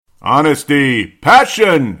Honesty,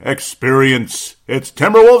 passion, experience. It's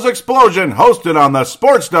Timberwolves Explosion, hosted on the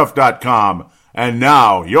sportstuff.com. And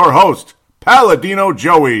now, your host, Paladino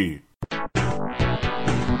Joey.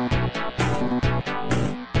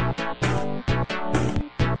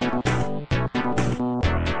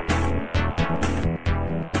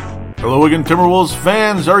 Hello again, Timberwolves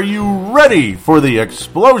fans. Are you ready for the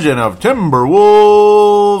explosion of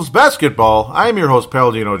Timberwolves basketball? I'm your host,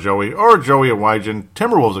 Paladino Joey, or Joey Awajan.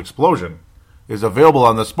 Timberwolves Explosion is available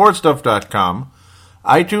on thesportstuff.com,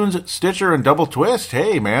 iTunes, Stitcher, and Double Twist.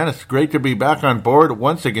 Hey, man, it's great to be back on board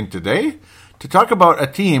once again today to talk about a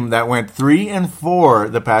team that went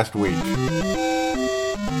 3-4 the past week.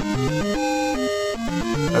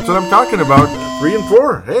 That's what I'm talking about,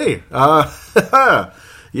 3-4. Hey,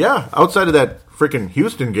 yeah, outside of that freaking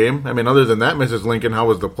Houston game, I mean, other than that, Mrs. Lincoln, how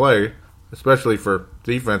was the play? Especially for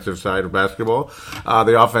the defensive side of basketball.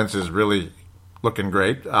 The offense is really looking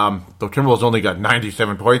great. The Timberwolves only got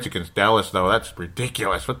 97 points against Dallas, though. That's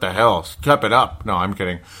ridiculous. What the hell? Step it up. No, I'm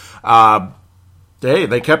kidding.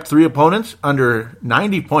 They kept three opponents under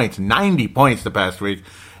 90 points. 90 points the past week.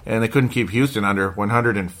 And they couldn't keep Houston under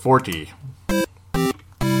 140.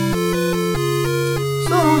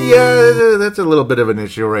 Yeah, that's a little bit of an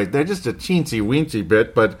issue right there. Just a teensy-weensy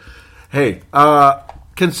bit. But, hey,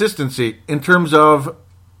 consistency in terms of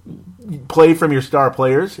play from your star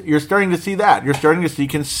players, you're starting to see that. You're starting to see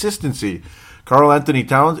consistency. Karl-Anthony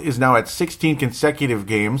Towns is now at 16 consecutive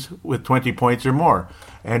games with 20 points or more.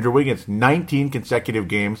 Andrew Wiggins, 19 consecutive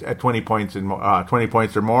games at 20 points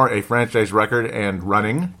or more, a franchise record and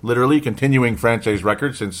running, literally continuing franchise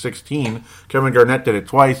record since 16. Kevin Garnett did it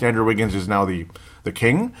twice. Andrew Wiggins is now the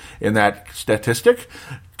king in that statistic.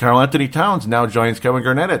 Karl-Anthony Towns now joins Kevin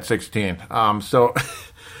Garnett at 16. So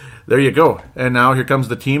there you go. And now here comes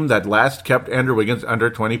the team that last kept Andrew Wiggins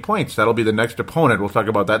under 20 points. That'll be the next opponent. We'll talk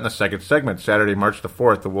about that in the second segment. Saturday, March the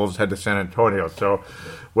 4th, the Wolves head to San Antonio. So,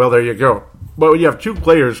 well, there you go. But you have two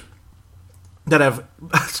players that have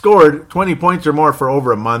scored 20 points or more for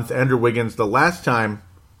over a month. Andrew Wiggins, the last time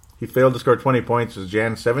he failed to score 20 points was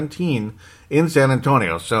Jan 17 in San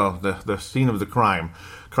Antonio, so the scene of the crime.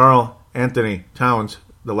 Karl-Anthony Towns,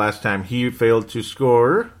 the last time he failed to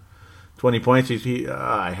score 20 points,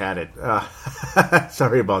 I had it.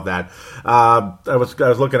 Sorry about that. I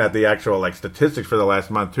was looking at the actual statistics for the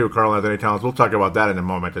last month too. Karl-Anthony Towns, we'll talk about that in a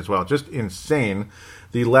moment as well. Just insane.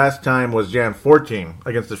 The last time was Jan 14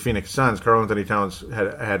 against the Phoenix Suns. Karl-Anthony Towns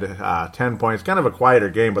had 10 points. Kind of a quieter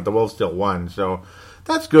game, but the Wolves still won, so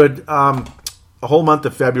that's good. A whole month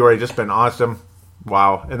of February just been awesome.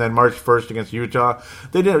 Wow. And then March 1st against Utah.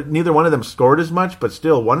 Neither one of them scored as much, but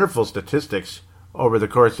still wonderful statistics over the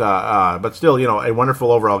course. But still, a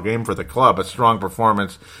wonderful overall game for the club, a strong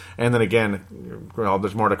performance. And then again,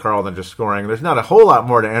 there's more to Karl than just scoring. There's not a whole lot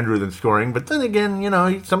more to Andrew than scoring. But then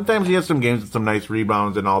again, sometimes he has some games with some nice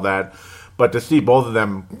rebounds and all that. But to see both of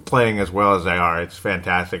them playing as well as they are, it's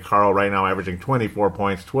fantastic. Karl right now averaging 24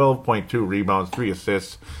 points, 12.2 rebounds, 3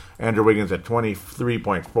 assists. Andrew Wiggins at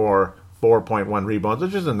 23.4, 4.1 rebounds,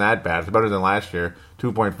 which isn't that bad. It's better than last year,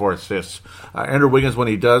 2.4 assists. Andrew Wiggins, when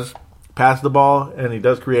he does pass the ball and he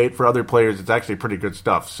does create for other players, it's actually pretty good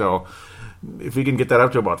stuff. So if he can get that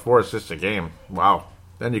up to about 4 assists a game, wow,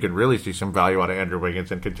 then you can really see some value out of Andrew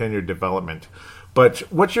Wiggins and continued development. But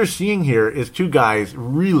what you're seeing here is two guys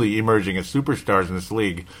really emerging as superstars in this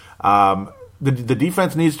league. The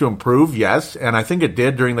defense needs to improve, yes, and I think it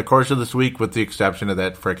did during the course of this week with the exception of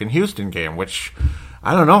that frickin' Houston game, which,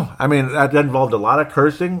 I don't know. I mean, that involved a lot of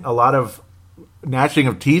cursing, a lot of gnashing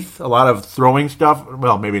of teeth, a lot of throwing stuff.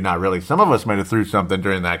 Well, maybe not really. Some of us might have threw something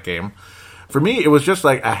during that game. For me, it was just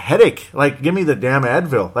like a headache. Give me the damn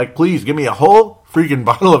Advil. Please, give me a whole freaking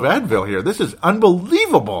bottle of Advil here. This is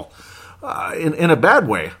unbelievable. In a bad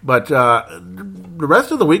way. But the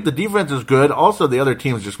rest of the week, the defense is good. Also, the other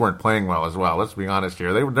teams just weren't playing well as well. Let's be honest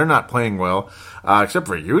here. They're not playing well, except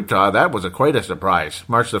for Utah. That was quite a surprise.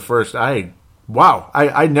 March the 1st,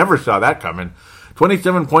 I never saw that coming.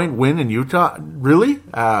 27-point win in Utah? Really?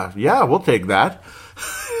 Yeah, we'll take that.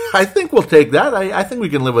 I think we'll take that. I think we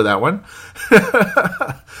can live with that one.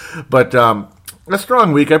 But a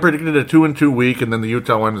strong week. I predicted a 2-2 week, and then the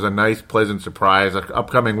Utah one was a nice, pleasant surprise.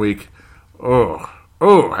 Upcoming week,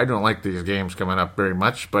 I don't like these games coming up very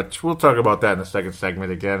much, but we'll talk about that in the second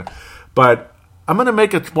segment again. But I'm going to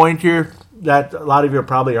make a point here that a lot of you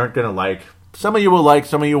probably aren't going to like. Some of you will like,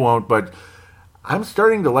 some of you won't, but I'm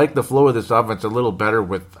starting to like the flow of this offense a little better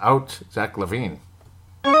without Zach LaVine.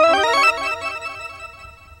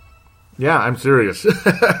 Yeah, I'm serious.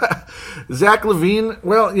 Zach LaVine,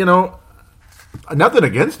 well, nothing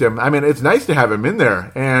against him. I mean, it's nice to have him in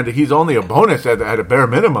there, and he's only a bonus at a bare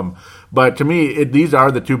minimum. But to me, these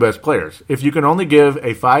are the two best players. If you can only give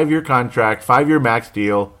a 5-year contract, 5-year max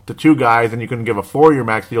deal to two guys, and you can give a 4-year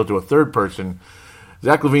max deal to a third person,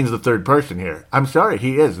 Zach LaVine's the third person here. I'm sorry,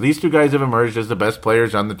 he is. These two guys have emerged as the best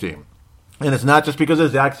players on the team. And it's not just because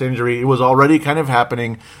of Zach's injury. It was already kind of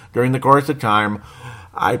happening during the course of time.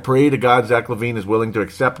 I pray to God Zach LaVine is willing to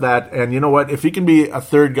accept that. And you know what? If he can be a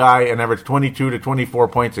third guy and average 22 to 24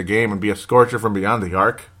 points a game and be a scorcher from beyond the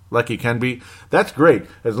arc, like he can be, that's great.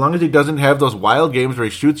 As long as he doesn't have those wild games where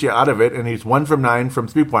he shoots you out of it and he's 1 from 9 from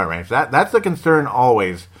three-point range. That's the concern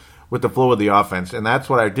always with the flow of the offense. And that's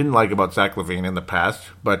what I didn't like about Zach LaVine in the past.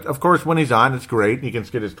 But, of course, when he's on, it's great. He can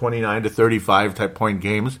get his 29 to 35 type point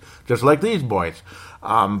games, just like these boys.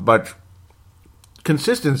 But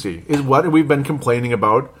consistency is what we've been complaining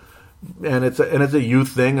about, and it's a youth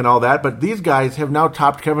thing and all that. But these guys have now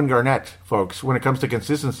topped Kevin Garnett, folks, when it comes to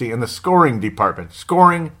consistency in the scoring department.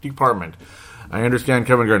 I understand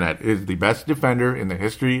Kevin Garnett is the best defender in the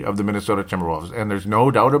history of the Minnesota Timberwolves, and there's no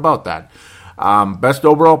doubt about that. Best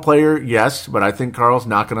overall player, yes, but I think Carl's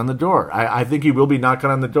knocking on the door. I think he will be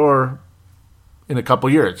knocking on the door in a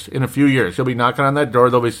couple years, in a few years. He'll be knocking on that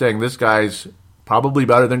door. They'll be saying, this guy's probably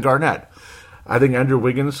better than Garnett. I think Andrew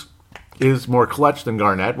Wiggins is more clutch than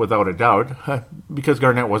Garnett, without a doubt, because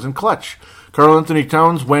Garnett wasn't clutch. Karl Anthony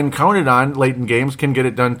Towns, when counted on late in games, can get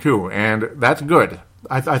it done too, and that's good.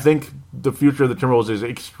 I think the future of the Timberwolves is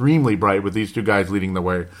extremely bright with these two guys leading the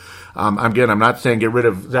way. Again, I'm not saying get rid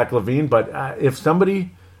of Zach LaVine, but if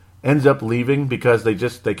somebody ends up leaving because they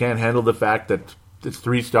can't handle the fact that it's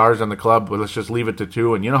 3 stars on the club, but let's just leave it to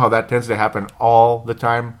 2, and you know how that tends to happen all the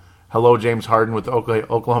time. Hello, James Harden with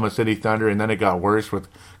Oklahoma City Thunder, and then it got worse with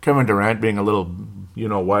Kevin Durant being a little,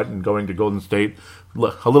 you-know-what, and going to Golden State. A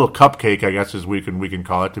little cupcake, I guess, as we can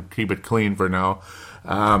call it, to keep it clean for now.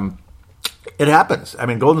 It happens. I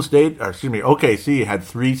mean, OKC had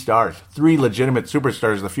 3 stars, 3 legitimate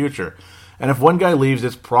superstars in the future. And if one guy leaves,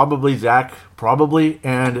 it's probably Zach,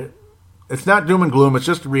 and it's not doom and gloom, it's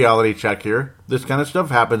just a reality check here. This kind of stuff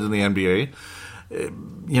happens in the NBA.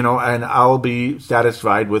 And I'll be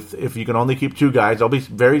satisfied with, if you can only keep 2 guys, I'll be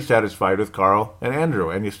very satisfied with Carl and Andrew.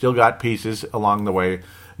 And you still got pieces along the way.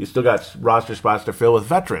 You still got roster spots to fill with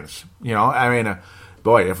veterans.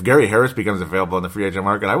 Boy, if Gary Harris becomes available in the free agent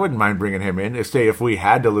market, I wouldn't mind bringing him in. If we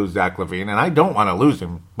had to lose Zach LaVine, and I don't want to lose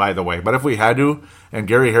him, by the way, but if we had to, and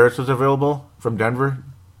Gary Harris was available from Denver,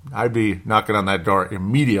 I'd be knocking on that door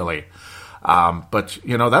immediately. But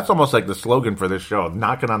that's almost like the slogan for this show,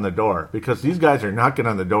 knocking on the door, because these guys are knocking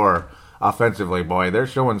on the door offensively, boy. They're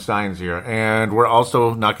showing signs here, and we're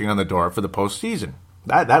also knocking on the door for the postseason.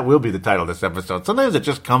 That will be the title of this episode. Sometimes it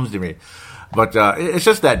just comes to me. But it's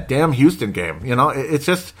just that damn Houston game, It's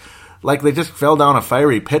just like they just fell down a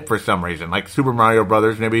fiery pit for some reason, like Super Mario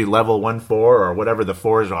Brothers, maybe level 1-4 or whatever the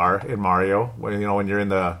 4s are in Mario. When you're in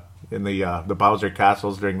the Bowser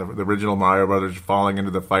castles during the original Mario Brothers, falling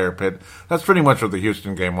into the fire pit. That's pretty much what the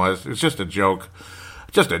Houston game was. It's just a joke.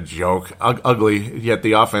 Just a joke. Ugly, yet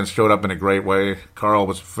the offense showed up in a great way. Carl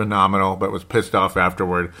was phenomenal, but was pissed off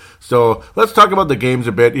afterward. So let's talk about the games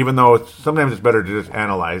a bit, even though sometimes it's better to just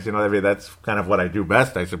analyze. That's kind of what I do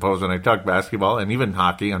best, I suppose, when I talk basketball and even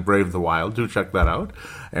hockey on Brave the Wild. Do check that out.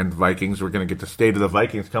 And Vikings, we're going to get to State of the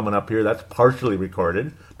Vikings coming up here. That's partially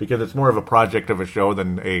recorded because it's more of a project of a show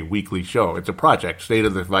than a weekly show. It's a project. State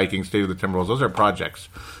of the Vikings, State of the Timberwolves, those are projects.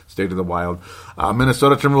 State of the Wild.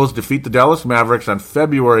 Minnesota Timberwolves defeat the Dallas Mavericks on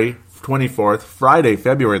February 24th, Friday,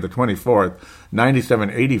 February the 24th,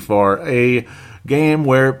 97-84. A game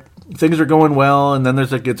where things are going well, and then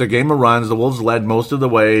it's a game of runs. The Wolves led most of the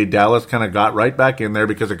way. Dallas kind of got right back in there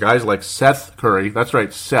because of guys like Seth Curry. That's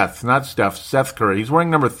right, Seth, not Steph. Seth Curry. He's wearing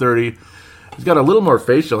number 30. He's got a little more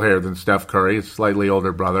facial hair than Steph Curry, his slightly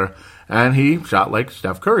older brother, and he shot like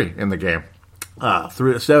Steph Curry in the game.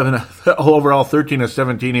 Overall 13 of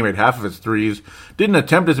 17. He made half of his threes. Didn't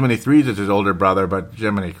attempt as many threes as his older brother, but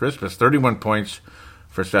Jiminy Christmas, 31 points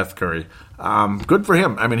for Seth Curry. Good for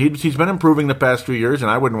him. I mean, he's been improving the past 2 years, and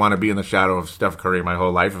I wouldn't want to be in the shadow of Steph Curry my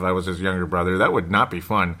whole life if I was his younger brother. That would not be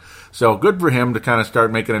fun. So good for him to kind of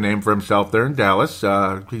start making a name for himself there in Dallas.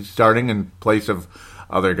 He's starting in place of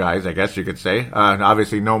other guys, I guess you could say.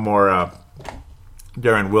 Obviously, no more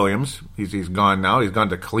Darren Williams. He's gone now. He's gone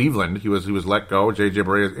to Cleveland. He was let go. J.J.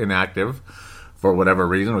 Barea is inactive for whatever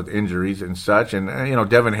reason with injuries and such. And,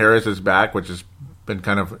 Devin Harris is back, which has been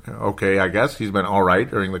kind of okay, I guess. He's been all right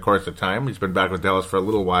during the course of time. He's been back with Dallas for a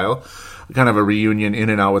little while. Kind of a reunion in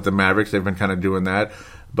and out with the Mavericks. They've been kind of doing that.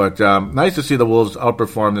 But nice to see the Wolves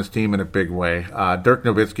outperform this team in a big way. Dirk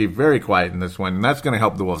Nowitzki, very quiet in this one, and that's going to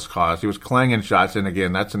help the Wolves' cause. He was clanging shots, and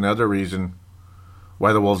again, that's another reason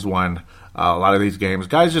why the Wolves won a lot of these games.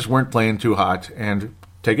 Guys just weren't playing too hot, and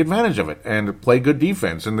take advantage of it and play good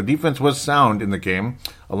defense. And the defense was sound in the game,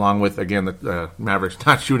 along with, again, the Mavericks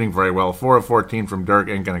not shooting very well. 4 of 14 from Dirk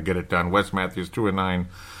ain't going to get it done. Wes Matthews, 2 of 9,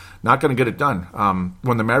 not going to get it done.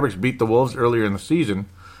 When the Mavericks beat the Wolves earlier in the season,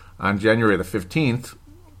 on January the 15th,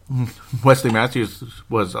 Wesley Matthews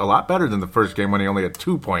was a lot better than the first game when he only had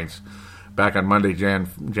 2 points back on Monday, Jan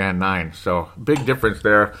 9. So big difference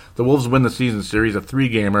there. The Wolves win the season series, a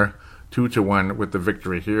 3-gamer, 2-1 with the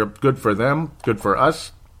victory here. Good for them, good for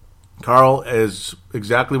us. Karl is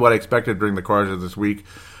exactly what I expected during the course of this week.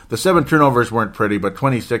 The 7 turnovers weren't pretty, but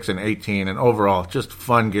 26 and 18, and overall, just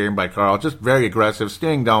fun game by Karl. Just very aggressive,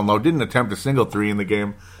 staying down low, didn't attempt a single 3 in the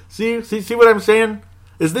game. See what I'm saying?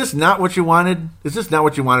 Is this not what you wanted? Is this not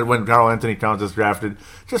what you wanted when Karl-Anthony Towns was drafted?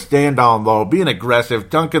 Just staying down low, being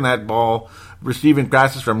aggressive, dunking that ball, receiving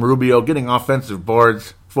passes from Rubio, getting offensive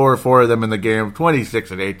boards, 4 of them in the game,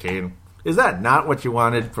 26 and 18. Is that not what you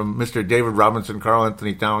wanted from Mr. David Robinson,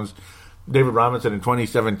 Karl-Anthony Towns? David Robinson in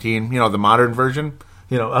 2017, the modern version,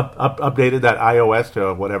 updated that iOS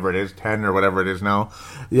to whatever it is, 10 or whatever it is now.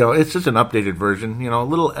 It's just an updated version, a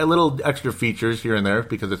little extra features here and there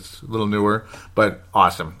because it's a little newer, but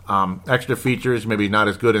awesome. Extra features, maybe not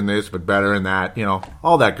as good in this, but better in that,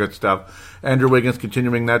 all that good stuff. Andrew Wiggins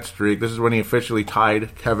continuing that streak. This is when he officially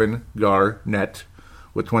tied Kevin Garnett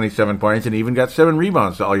with 27 points and even got 7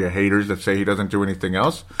 rebounds to all you haters that say he doesn't do anything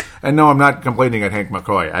else. And no, I'm not complaining at Hank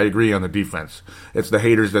McCoy. I agree on the defense. It's the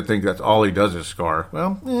haters that think that's all he does is score.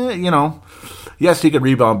 Well, yes, he could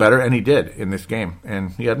rebound better, and he did in this game.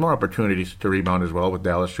 And he had more opportunities to rebound as well, with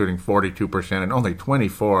Dallas shooting 42% and only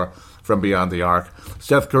 24 from beyond the arc.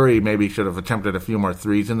 Seth Curry maybe should have attempted a few more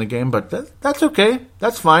threes in the game, but that's okay.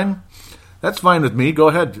 That's fine. That's fine with me. Go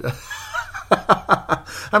ahead.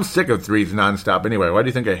 I'm sick of threes nonstop anyway. Why do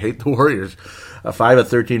you think I hate the Warriors? 5 of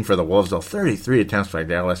 13 for the Wolves, though. 33 attempts by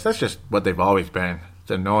Dallas. That's just what they've always been.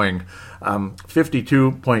 It's annoying.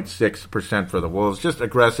 52.6% for the Wolves. Just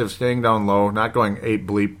aggressive, staying down low, not going 8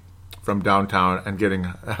 bleep from downtown, and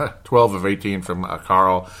getting 12 of 18 from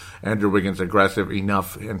Karl. Andrew Wiggins, aggressive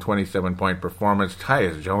enough, and 27-point performance.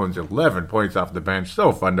 Tyus Jones, 11 points off the bench.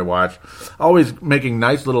 So fun to watch. Always making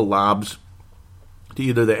nice little lobs to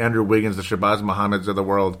either the Andrew Wiggins, the Shabazz Muhammads of the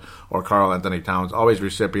world, or Karl-Anthony Towns. Always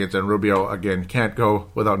recipients. And Rubio, again, can't go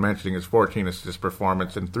without mentioning his 14 assist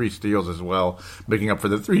performance and 3 steals as well, making up for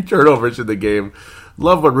the 3 turnovers in the game.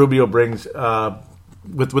 Love what Rubio brings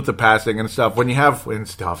with the passing and stuff. When you have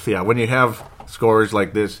scorers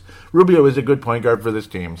like this, Rubio is a good point guard for this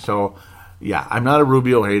team. So, yeah, I'm not a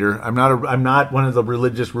Rubio hater. I'm not one of the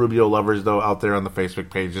religious Rubio lovers, though, out there on the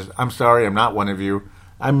Facebook pages. I'm sorry, I'm not one of you.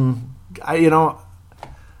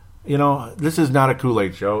 This is not a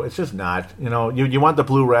Kool-Aid show. It's just not. You want the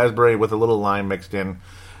blue raspberry with a little lime mixed in.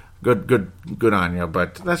 Good on you.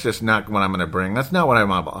 But that's just not what I'm going to bring. That's not what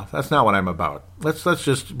I'm about. Let's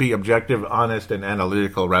just be objective, honest, and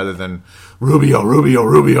analytical rather than Rubio.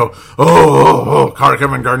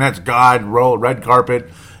 Kevin Garnett's God. Roll red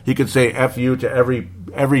carpet. He could say F you to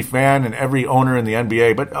every fan and every owner in the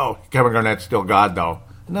NBA. But Kevin Garnett's still God, though.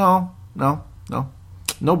 No.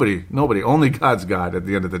 Nobody. Only God's God at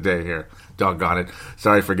the end of the day here. Doggone it.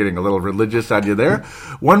 Sorry for getting a little religious on you there.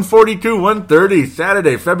 142-130,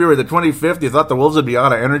 Saturday, February the 25th. You thought the Wolves would be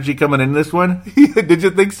out of energy coming in this one? Did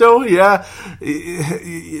you think so? Yeah.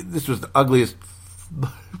 This was the ugliest.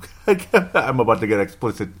 I'm about to get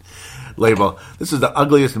explicit label. This is the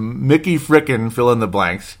ugliest Mickey frickin' fill in the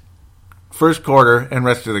blanks first quarter and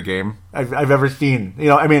rest of the game I've ever seen.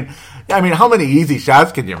 I mean, how many easy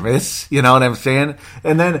shots can you miss? You know what I'm saying?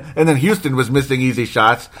 And then Houston was missing easy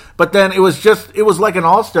shots, but then it was like an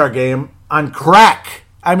all-star game on crack.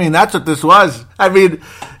 I mean, that's what this was. I mean,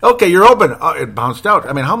 okay, you're open. Oh, it bounced out.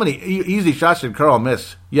 I mean, how many easy shots did Karl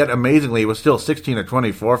miss? Yet amazingly, it was still 16 of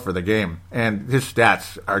 24 for the game, and his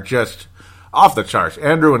stats are just off the charts.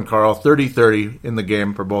 Andrew and Karl, 30-30 in the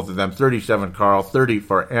game for both of them. 37 Karl, 30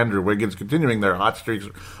 for Andrew Wiggins, continuing their hot streaks,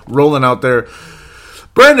 rolling out there.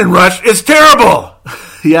 Brandon Rush is terrible!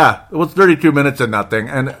 Yeah, it was 32 minutes and nothing.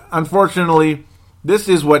 And unfortunately, this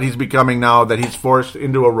is what he's becoming now, that he's forced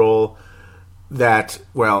into a role that,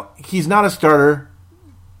 well, he's not a starter,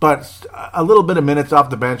 but a little bit of minutes off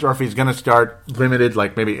the bench, or if he's going to start limited,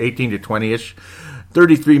 like maybe 18 to 20-ish.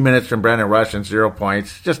 33 minutes from Brandon Rush and 0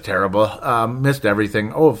 points. Just terrible. Missed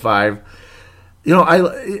everything. 0 of 5. I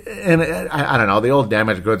don't know, the old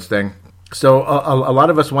damaged goods thing. So a lot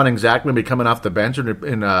of us wanting Zach maybe coming off the bench in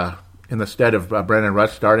in the stead of Brandon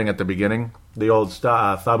Rush starting at the beginning. The old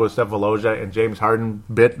Thabo Sefolosha and James Harden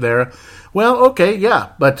bit there. Well, okay, yeah,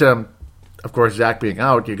 but of course, Zach being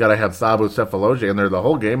out, you got to have Thabo Sefolosha in there the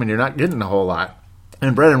whole game, and you're not getting a whole lot.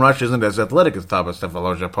 And Brandon Rush isn't as athletic as Thabo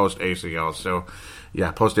Sefolosha post-ACL, so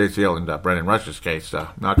yeah, post-ACL in Brandon Rush's case.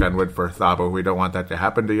 Knock on wood for Thabo. We don't want that to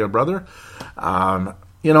happen to your brother.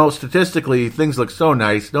 Statistically, things look so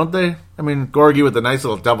nice, don't they? I mean, Gorgie with a nice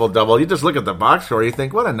little double-double. You just look at the box score, you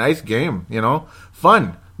think, what a nice game,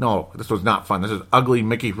 Fun. No, this was not fun. This is ugly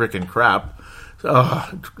Mickey frickin' crap.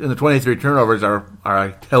 And the 23 turnovers are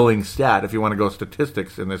a telling stat if you want to go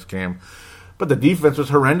statistics in this game. But the defense was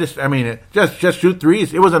horrendous. I mean, just shoot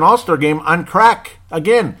threes. It was an all-star game on crack.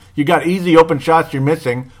 Again, you got easy open shots you're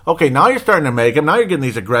missing. Okay, now you're starting to make them. Now you're getting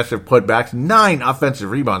these aggressive putbacks. 9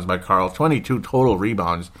 offensive rebounds by Carl. 22 total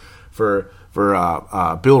rebounds for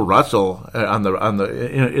Bill Russell in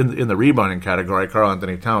the rebounding category. Karl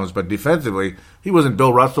Anthony Towns, but defensively he wasn't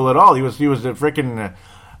Bill Russell at all. He was a freaking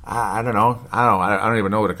I don't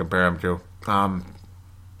even know what to compare him to.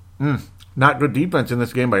 Not good defense in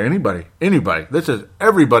this game by anybody. This is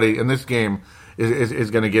everybody in this game is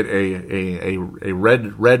going to get a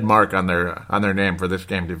red mark on their name for this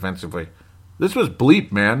game defensively. This was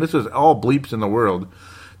bleep, man. This was all bleeps in the world.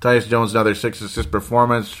 Tyus Jones, another 6-assist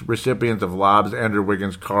performance. Recipients of lobs, Andrew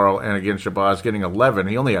Wiggins, Carl, and again Shabazz getting 11.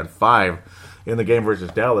 He only had 5 in the game versus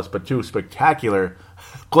Dallas, but 2 spectacular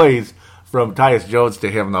plays from Tyus Jones to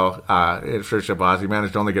him, though, for Shabazz. He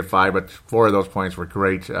managed to only get 5, but 4 of those points were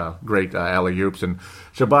great alley-oops. And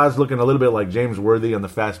Shabazz looking a little bit like James Worthy on the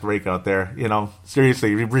fast break out there.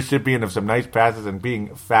 Seriously, recipient of some nice passes and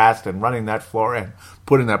being fast and running that floor and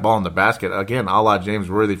putting that ball in the basket. Again, a la James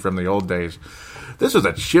Worthy from the old days. This was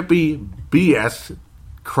a chippy, BS,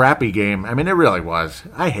 crappy game. I mean, it really was.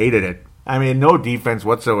 I hated it. I mean, no defense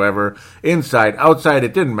whatsoever. Inside, outside,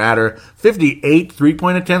 it didn't matter. 58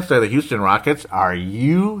 three-point attempts by the Houston Rockets. Are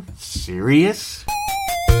you serious?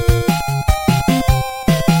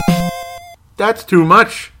 That's too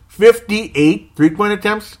much. 58 three-point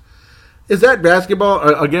attempts? Is that basketball,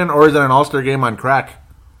 again, or is it an all-star game on crack?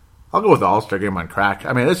 I'll go with the all-star game on crack.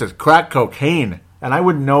 I mean, this is crack cocaine. And I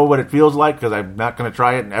wouldn't know what it feels like because I'm not going to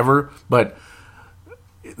try it ever. But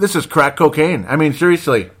this is crack cocaine. I mean,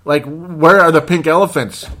 seriously. Like, where are the pink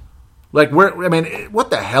elephants? Like, where? I mean,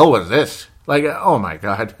 what the hell was this? Like, oh my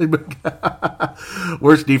God.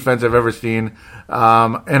 Worst defense I've ever seen.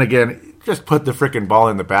 And again, just put the freaking ball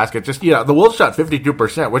in the basket. The Wolves shot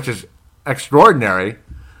 52%, which is extraordinary,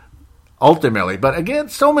 ultimately. But again,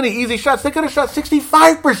 so many easy shots. They could have shot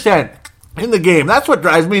 65% in the game. That's what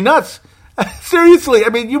drives me nuts. Seriously, I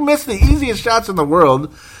mean, you missed the easiest shots in the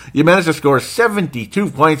world. You managed to score 72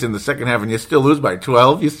 points in the second half, and you still lose by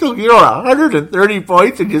 12. You're 130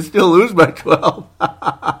 points, and you still lose by 12.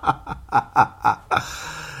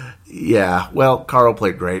 Yeah, well, Carl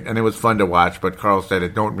played great, and it was fun to watch, but Carl said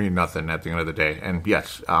it don't mean nothing at the end of the day. And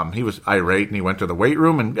yes, he was irate, and he went to the weight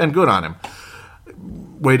room, and good on him.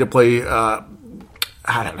 Way to play, I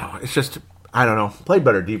don't know. It's just, I don't know. Played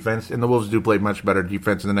better defense, and the Wolves do play much better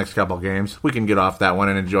defense in the next couple games. We can get off that one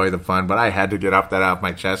and enjoy the fun, but I had to get that off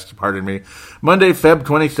my chest, pardon me. Monday, Feb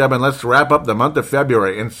 27, let's wrap up the month of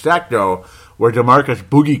February in Sacto, where DeMarcus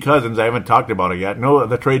Boogie Cousins, I haven't talked about it yet. No,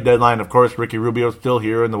 the trade deadline, of course, Ricky Rubio's still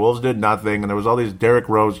here, and the Wolves did nothing, and there was all these Derrick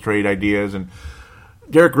Rose trade ideas, and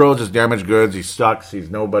Derrick Rose is damaged goods. He sucks. He's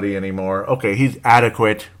nobody anymore. Okay, he's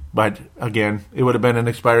adequate. But, again, it would have been an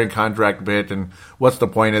expiring contract bit, and what's the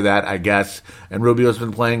point of that, I guess? And Rubio's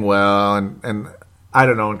been playing well, and I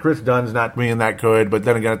don't know, and Chris Dunn's not being that good, but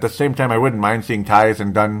then again, at the same time, I wouldn't mind seeing Tyus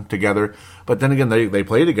and Dunn together. But then again, they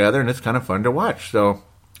play together, and it's kind of fun to watch. So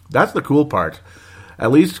that's the cool part.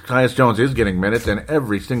 At least Tyus Jones is getting minutes, and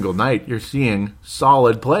every single night you're seeing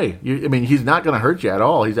solid play. He's not going to hurt you at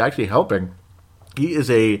all. He's actually helping. He is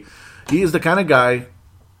the kind of guy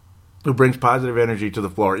who brings positive energy to the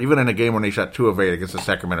floor, even in a game when they shot 2 of 8 against the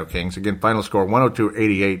Sacramento Kings. Again, final score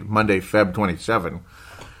 102-88, Monday, Feb 27.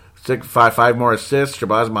 5 more assists.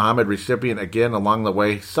 Shabazz Muhammad, recipient again along the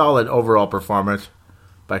way. Solid overall performance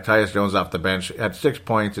by Tyus Jones off the bench at 6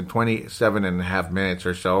 points in 27.5 minutes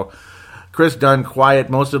or so. Chris Dunn, quiet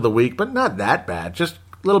most of the week, but not that bad. Just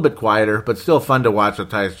a little bit quieter, but still fun to watch with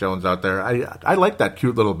Tyus Jones out there. I like that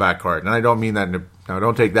cute little backcourt, and I don't mean that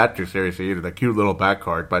don't take that too seriously either, the cute little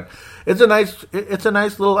backcourt, but it's a nice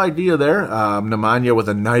little idea there. Nemanja with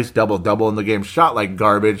a nice double-double in the game, shot like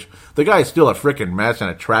garbage. The guy's still a freaking mess and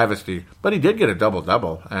a travesty, but he did get a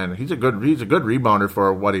double-double, and he's a good rebounder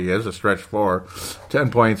for what he is, a stretch 4. 10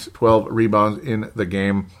 points, 12 rebounds in the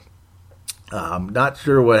game. Not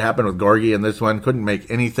sure what happened with Gorgie in this one. Couldn't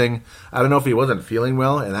make anything. I don't know if he wasn't feeling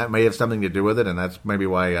well, and that may have something to do with it, and that's maybe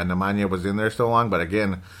why Nemanja was in there so long. But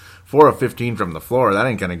again, 4 of 15 from the floor, that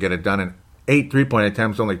ain't going to get it done. And 8 3-point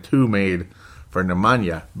attempts, only 2 made for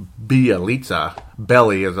Nemanja Bjelica.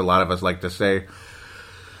 Belly, as a lot of us like to say.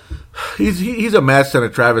 He's a mess and a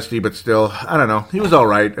travesty, but still, I don't know. He was all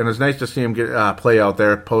right, and it was nice to see him get play out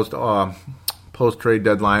there post trade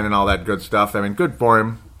deadline and all that good stuff. I mean, good for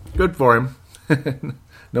him. Good for him.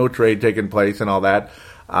 No trade taking place and all that.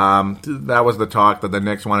 That was the talk that the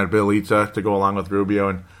Knicks wanted Bjelica to go along with Rubio.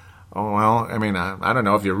 And, I mean, I don't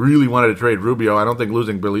know. If you really wanted to trade Rubio, I don't think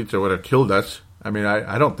losing Bjelica would have killed us. I mean,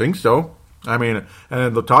 I don't think so. I mean,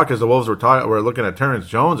 and the talk is the Wolves were looking at Terrence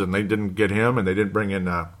Jones, and they didn't get him, and they didn't bring in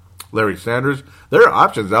Larry Sanders. There are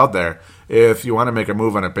options out there if you want to make a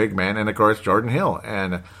move on a big man, and, of course, Jordan Hill.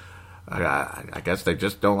 And I guess they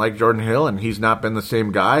just don't like Jordan Hill, and he's not been the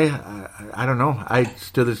same guy. I don't know. I,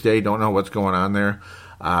 to this day, don't know what's going on there.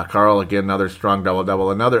 Karl, again, another strong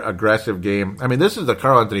double-double, another aggressive game. I mean, this is the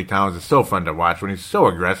Karl-Anthony Towns. It's so fun to watch when he's so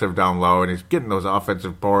aggressive down low, and he's getting those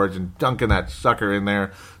offensive boards and dunking that sucker in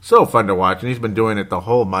there. So fun to watch, and he's been doing it the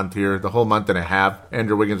whole month here, the whole month and a half.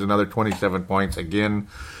 Andrew Wiggins, another 27 points again.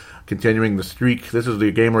 Continuing the streak. This is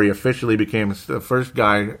the game where he officially became the first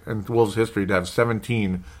guy in Wolves history to have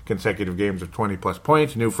 17 consecutive games of 20-plus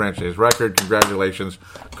points. New franchise record. Congratulations,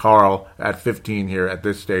 Karl, at 15 here at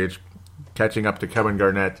this stage, catching up to Kevin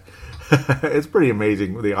Garnett. It's pretty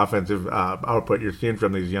amazing, the offensive output you're seeing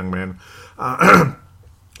from these young men.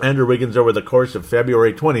 Andrew Wiggins, over the course of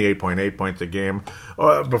February, 28.8 points a game.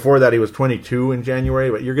 Before that, he was 22 in January,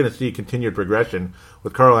 but you're going to see continued progression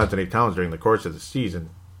with Karl-Anthony Towns during the course of the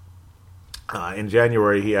season. In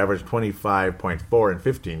January, he averaged 25.4 in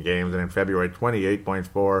 15 games, and in February,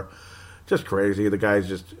 28.4. Just crazy. The guy's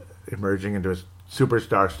just emerging into his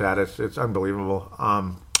superstar status. It's unbelievable.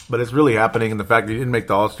 But it's really happening, and the fact that he didn't make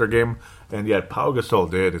the All-Star game, and yet Pau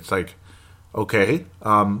Gasol did. It's like, okay.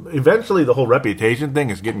 Eventually, the whole reputation thing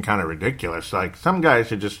is getting kind of ridiculous. Like, some guys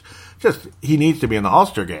should just he needs to be in the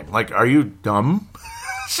All-Star game. Like, are you dumb?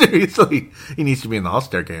 Seriously, he needs to be in the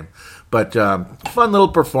All-Star game. But fun little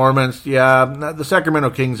performance. Yeah, the Sacramento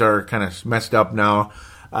Kings are kind of messed up now.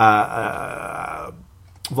 Vlade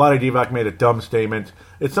Divac made a dumb statement.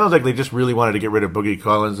 It sounds like they just really wanted to get rid of Boogie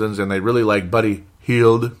Cousins, and they really like Buddy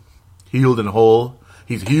Hield and whole.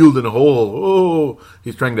 He's healed and whole. Oh,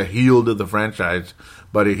 he's trying to heal the franchise.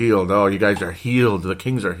 Buddy Hield. Oh, you guys are healed. The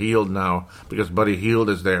Kings are healed now because Buddy Hield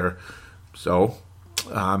is there. So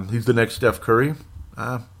he's the next Steph Curry.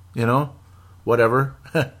 Whatever.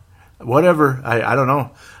 Whatever. I don't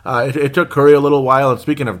know. It took Curry a little while. And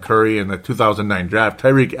speaking of Curry in the 2009 draft,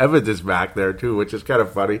 Tyreke Evans is back there too, which is kind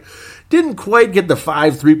of funny. Didn't quite get the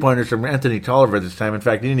 5 3-pointers from Anthony Tolliver this time. In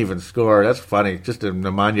fact, he didn't even score. That's funny. Just a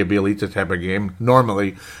Nemanja Bjelica type of game.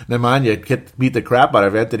 Normally, Nemanja beat the crap out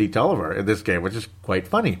of Anthony Tolliver in this game, which is quite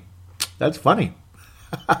funny. That's funny.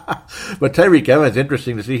 But Tyreke Evans,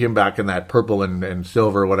 interesting to see him back in that purple and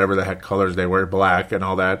silver, whatever the heck colors they wear, black and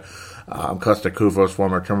all that. Costa Kufos,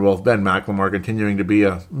 former Timberwolf. Ben McLemore continuing to be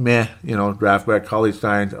a meh, draft back. Cauley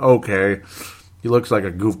Stein's okay. He looks like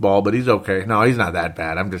a goofball, but he's okay. No, he's not that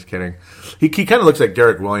bad. I'm just kidding. He kind of looks like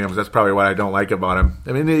Derek Williams. That's probably what I don't like about him.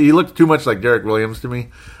 I mean, he looks too much like Derek Williams to me,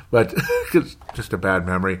 but it's just a bad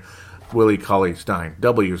memory. Willie Cauley-Stein,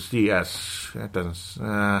 WCS.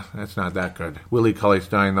 That's not that good. Willie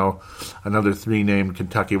Cauley-Stein, though, another 3-named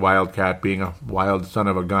Kentucky Wildcat, being a wild son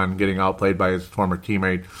of a gun, getting outplayed by his former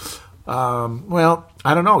teammate. Well,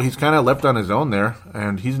 I don't know. He's kind of left on his own there,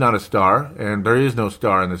 and he's not a star, and there is no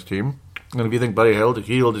star on this team. And if you think Buddy Hield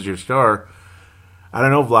is your star, I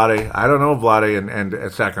don't know Vlade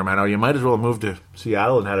and Sacramento. You might as well move to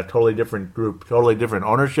Seattle and had a totally different group, totally different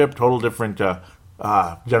ownership, total different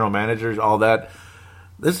general managers, all that.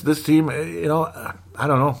 This team, I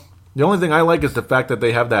don't know. The only thing I like is the fact that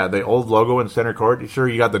they have the old logo in center court. Sure,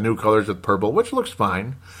 you got the new colors with purple, which looks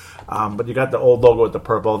fine. But you got the old logo with the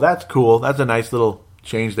purple. That's cool. That's a nice little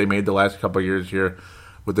change they made the last couple of years here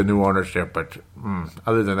with the new ownership. But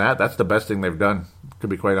other than that, that's the best thing they've done, to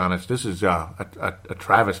be quite honest. This is a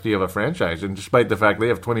travesty of a franchise, and despite the fact they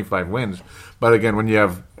have 25 wins. But again, when you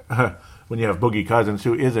have Boogie Cousins,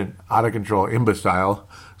 who is an out-of-control imbecile,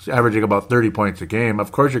 averaging about 30 points a game,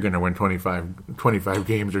 of course you're going to win 25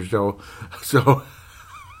 games or so. So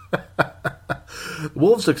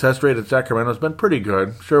Wolves' success rate at Sacramento has been pretty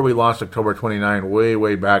good. Sure, we lost October 29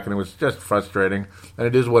 way back, and it was just frustrating. And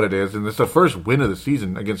it is what it is. And it's the first win of the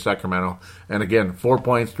season against Sacramento. And again, 4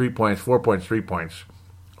 points, 3 points, 4 points, 3 points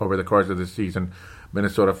over the course of this season.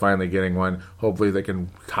 Minnesota finally getting one. Hopefully they can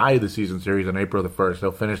tie the season series on April the 1st.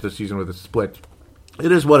 They'll finish the season with a split.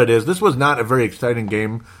 It is what it is. This was not a very exciting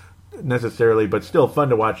game necessarily, but still fun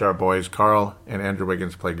to watch our boys, Carl and Andrew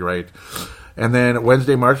Wiggins, play great. And then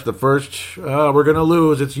Wednesday, March the 1st, we're going to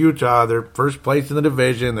lose. It's Utah. They're first place in the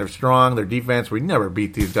division. They're strong. Their defense, we never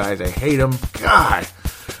beat these guys. I hate them. God.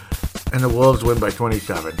 And the Wolves win by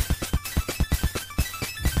 27.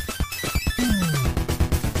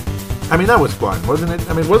 I mean, that was fun, wasn't it?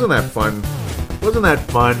 I mean, wasn't that fun? Wasn't that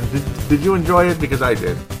fun? Did you enjoy it? Because I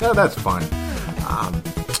did. Yeah, that's fun.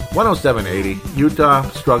 107-80. Utah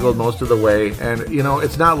struggled most of the way. And, you know,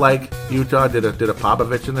 it's not like Utah did a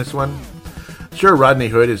Popovich in this one. Sure, Rodney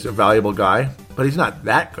Hood is a valuable guy, but he's not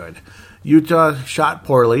that good. Utah shot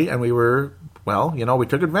poorly, and we were, well, you know, we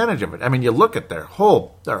took advantage of it. I mean, you look at their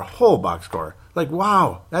whole box score. Like,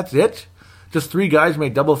 wow, that's it? Just 3 guys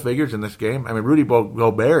made double figures in this game. I mean, Rudy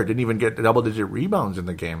Gobert didn't even get double-digit rebounds in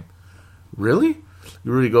the game. Really?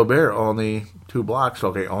 Rudy Gobert, only 2 blocks.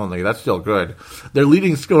 Okay, only. That's still good. Their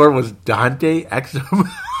leading scorer was Dante Exum.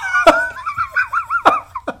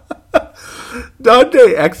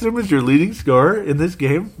 Dante Exum is your leading scorer in this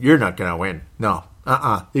game? You're not going to win. No.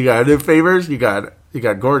 You got other favors. You got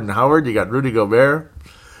Gordon Howard. You got Rudy Gobert.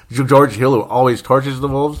 George Hill, who always torches the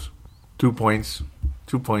Wolves. 2 points.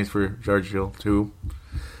 2 points for George Hill. 2.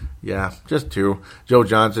 Yeah, just 2. Joe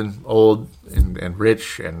Johnson, old and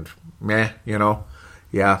rich and meh, you know.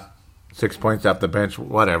 Yeah, 6 points off the bench.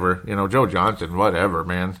 Whatever. You know, Joe Johnson, whatever,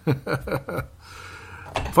 man.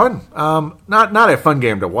 Fun. Not a fun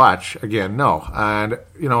game to watch. Again, no. And,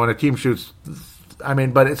 you know, when a team shoots, I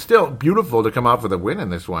mean, but it's still beautiful to come out with a win in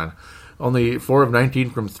this one. Only 4 of 19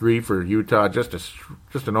 from 3 for Utah.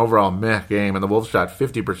 Just an overall meh game. And the Wolves shot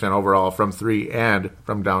 50% overall from 3 and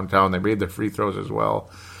from downtown. They made their free throws as well.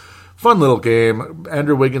 Fun little game.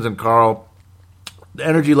 Andrew Wiggins and Carl. The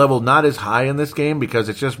energy level not as high in this game because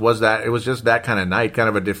it was just that kind of night, kind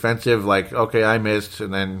of a defensive, like, okay, I missed,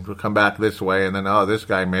 and then we'll come back this way, and then, oh, this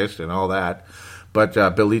guy missed, and all that. But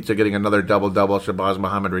Bjelica getting another double-double, Shabazz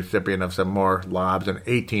Muhammad recipient of some more lobs, and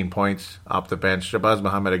 18 points off the bench. Shabazz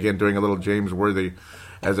Muhammad, again, doing a little James Worthy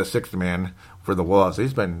as a sixth man for the Wolves.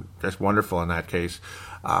 He's been just wonderful in that case.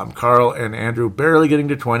 Carl and Andrew barely getting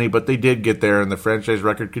to 20, but they did get there, and the franchise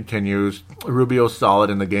record continues. Rubio solid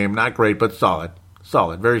in the game. Not great, but solid.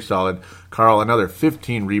 Solid, very solid. Carl, another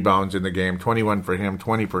 15 rebounds in the game, 21 for him,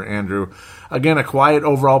 20 for Andrew. Again, a quiet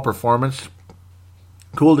overall performance.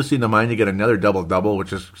 Cool to see Nemanja get another double-double,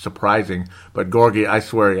 which is surprising. But Gorgui, I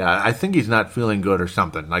swear, yeah, I think he's not feeling good or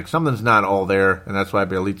something. Like, something's not all there, and that's why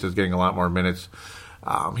Bjelica's getting a lot more minutes.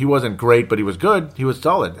 He wasn't great, but he was good. He was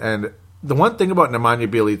solid. And the one thing about Nemanja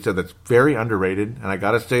Bjelica that's very underrated, and I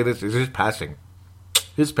got to say this, is his passing.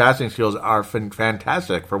 His passing skills are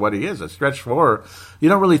fantastic for what he is, a stretch four. You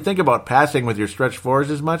don't really think about passing with your stretch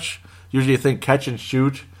fours as much. Usually you think catch and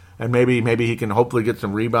shoot, and maybe he can hopefully get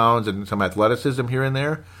some rebounds and some athleticism here and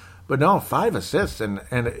there. But no, 5 assists, and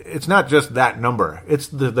it's not just that number. It's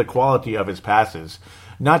the quality of his passes,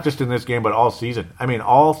 not just in this game, but all season. I mean,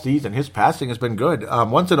 all season, his passing has been good.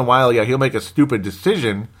 Once in a while, yeah, he'll make a stupid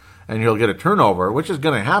decision, and he'll get a turnover, which is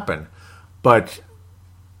going to happen. But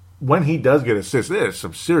when he does get assists, there's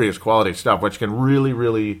some serious quality stuff, which can really,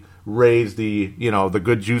 really raise the, you know, the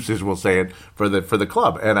good juices, we'll say it, for the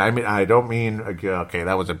club. And I mean, I don't mean, okay,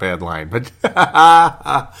 that was a bad line, but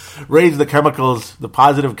raise the chemicals, the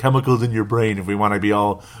positive chemicals in your brain, if we want to be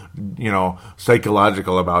all, you know,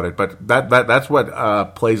 psychological about it. But that's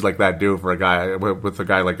what plays like that do for a guy, with a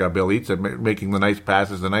guy like Bjelica, making the nice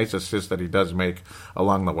passes, the nice assists that he does make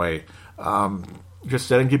along the way. Just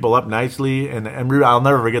setting people up nicely, and I'll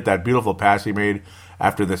never forget that beautiful pass he made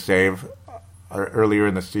after the save earlier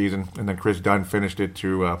in the season, and then Chris Dunn finished it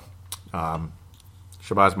to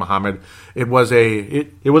Shabazz Muhammad. It was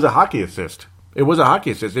a hockey assist. It was a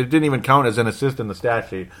hockey assist. It didn't even count as an assist in the stat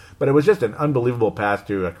sheet, but it was just an unbelievable pass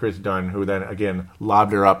to Chris Dunn, who then again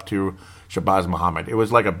lobbed her up to Shabazz Muhammad. It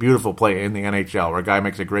was like a beautiful play in the NHL where a guy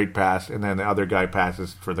makes a great pass and then the other guy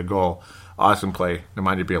passes for the goal. Awesome play,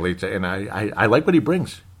 Nemanja Bjelica, and I like what he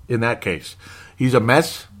brings in that case. He's a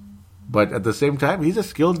mess, but at the same time, he's a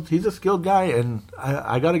skilled guy, and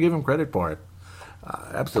I got to give him credit for it.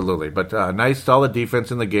 Absolutely. But nice, solid defense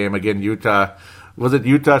in the game. Again, Utah. Was it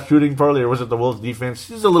Utah shooting poorly, or was it the Wolves' defense?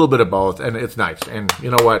 It's a little bit of both, and it's nice. And you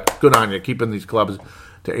know what? Good on you, keeping these clubs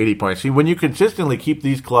to 80 points. See, when you consistently keep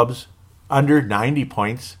these clubs under 90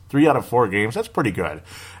 points, 3 out of 4 games, that's pretty good.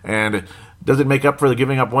 And does it make up for the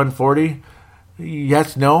giving up 140?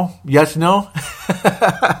 Yes, no. Yes, no.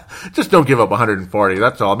 Just don't give up 140.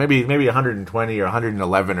 That's all. Maybe 120 or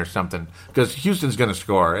 111 or something. Because Houston's going to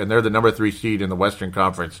score, and they're the number 3 seed in the Western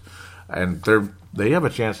Conference, and they have a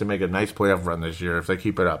chance to make a nice playoff run this year if they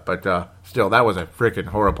keep it up. But still, that was a freaking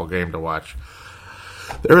horrible game to watch.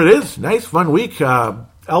 There it is. Nice, fun week.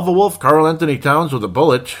 Alva Wolf, Karl Anthony Towns with a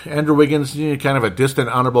bullet. Andrew Wiggins, kind of a distant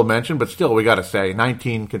honorable mention, but still, we got to say,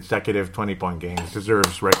 19 consecutive 20-point games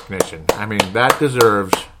deserves recognition. I mean, that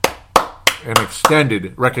deserves an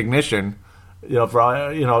extended recognition.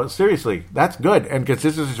 Seriously, that's good. And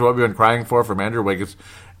consistency is what we've been crying for from Andrew Wiggins,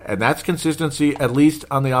 and that's consistency, at least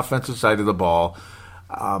on the offensive side of the ball.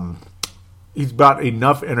 He's got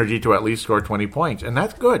enough energy to at least score 20 points, and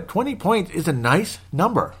that's good. 20 points is a nice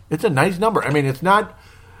number. It's a nice number. I mean, it's not,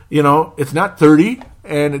 it's not 30,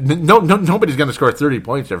 and nobody's going to score 30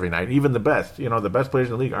 points every night, even the best. The best players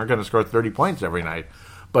in the league aren't going to score 30 points every night.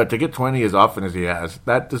 But to get 20 as often as he has,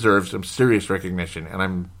 that deserves some serious recognition, and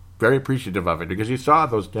I'm very appreciative of it because you saw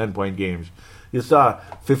those 10-point games. You saw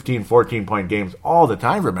 15, 14-point games all the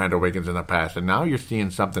time from Andrew Wiggins in the past, and now you're seeing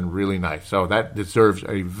something really nice. So that deserves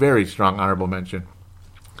a very strong honorable mention.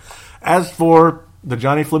 As for the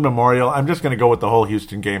Johnny Flynn Memorial, I'm just going to go with the whole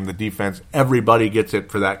Houston game, the defense. Everybody gets it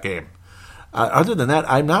for that game. Other than that,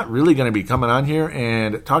 I'm not really going to be coming on here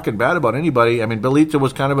and talking bad about anybody. I mean, Bjelica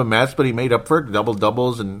was kind of a mess, but he made up for it,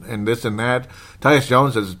 doubles and this and that. Tyus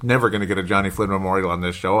Jones is never going to get a Johnny Flynn Memorial on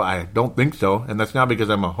this show. I don't think so, and that's not because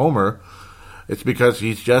I'm a homer. It's because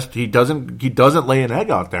he doesn't lay an egg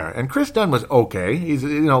out there. And Chris Dunn was okay. He's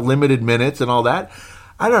limited minutes and all that.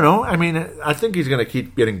 I don't know. I mean, I think he's going to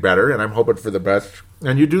keep getting better, and I'm hoping for the best.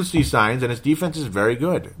 And you do see signs, and his defense is very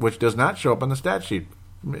good, which does not show up on the stat sheet.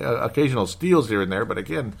 Occasional steals here and there, but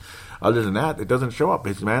again, other than that, it doesn't show up.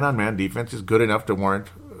 His man-on-man defense is good enough to warrant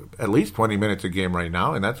at least 20 minutes a game right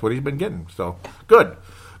now, and that's what he's been getting. So, good.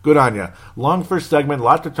 Good on you. Long first segment,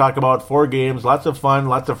 lot to talk about, 4 games, lots of fun,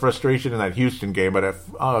 lots of frustration in that Houston game, but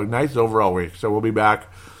a nice overall week. So we'll be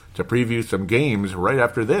back to preview some games right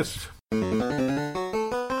after this.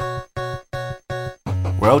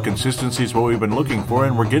 Well, consistency is what we've been looking for,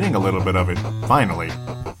 and we're getting a little bit of it, finally.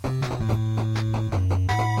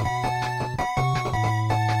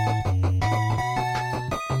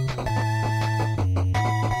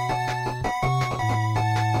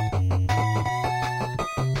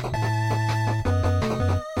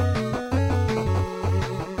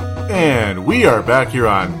 And we are back here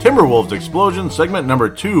on Timberwolves Explosion, segment number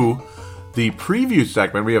 2, the preview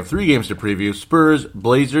segment. We have 3 games to preview: Spurs,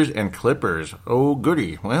 Blazers, and Clippers. Oh,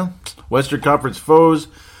 goody. Well, Western Conference foes,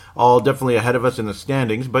 all definitely ahead of us in the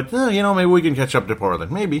standings, but, maybe we can catch up to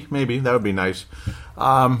Portland. Maybe, that would be nice.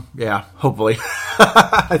 Yeah, hopefully.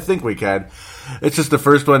 I think we can. It's just the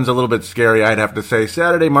first one's a little bit scary, I'd have to say.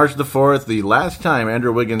 Saturday, March the 4th, the last time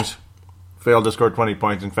Andrew Wiggins failed to score 20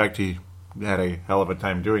 points. In fact, he had a hell of a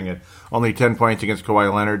time doing it. Only 10 points against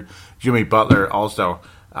Kawhi Leonard. Jimmy Butler also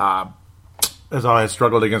has always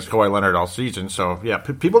struggled against Kawhi Leonard all season. So, yeah,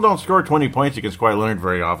 people don't score 20 points against Kawhi Leonard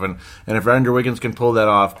very often. And if Andrew Wiggins can pull that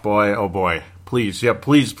off, boy, oh boy. Please,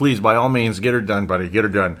 by all means, get her done, buddy. Get her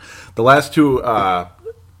done. The last 2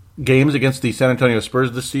 games against the San Antonio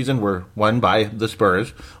Spurs this season were won by the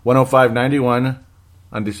Spurs. 105-91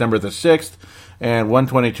 on December the 6th, and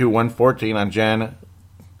 122-114 on Jan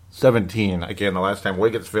 17. Again, the last time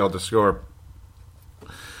Wiggins failed to score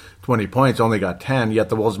 20 points, only got 10, yet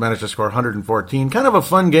the Wolves managed to score 114. Kind of a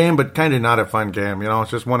fun game, but kind of not a fun game.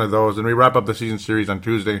 It's just one of those. And we wrap up the season series on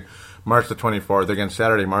Tuesday, March the 24th. Again,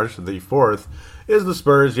 Saturday, March the 4th, is the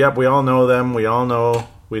Spurs. Yep, we all know them. We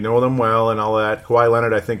know them well and all that. Kawhi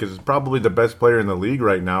Leonard, I think, is probably the best player in the league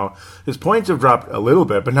right now. His points have dropped a little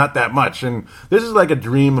bit, but not that much. And this is like a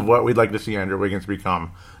dream of what we'd like to see Andrew Wiggins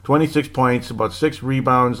become. 26 points, about 6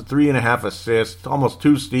 rebounds, 3.5 assists, almost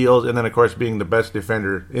 2 steals, and then, of course, being the best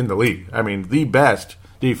defender in the league. I mean, the best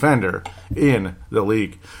defender in the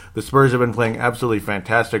league. The Spurs have been playing absolutely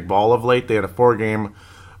fantastic ball of late. They had a 4-game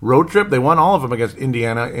road trip. They won all of them against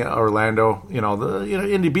Indiana, Orlando.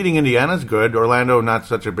 Beating Indiana is good. Orlando, not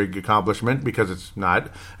such a big accomplishment because it's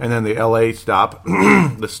not. And then the LA stop,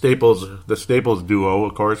 the Staples duo,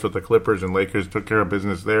 of course, with the Clippers and Lakers, took care of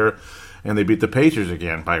business there. And they beat the Pacers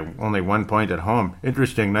again by only 1 point at home.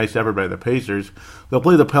 Interesting, nice effort by the Pacers. They'll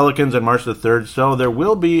play the Pelicans on March the 3rd, so there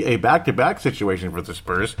will be a back-to-back situation for the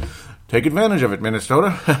Spurs. Take advantage of it,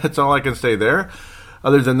 Minnesota. That's all I can say there.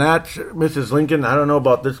 Other than that, Mrs. Lincoln, I don't know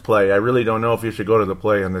about this play. I really don't know if you should go to the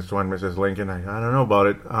play on this one, Mrs. Lincoln. I don't know about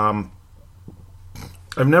it.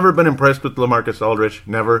 I've never been impressed with LaMarcus Aldridge.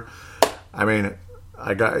 Never. I mean,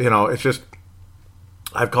 it's just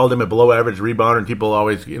I've called him a below-average rebounder, and people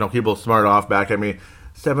always, people smart off back at me.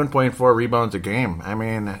 7.4 rebounds a game. I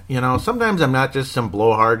mean, sometimes I'm not just some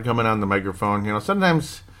blowhard coming on the microphone.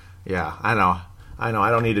 Sometimes, yeah, I know.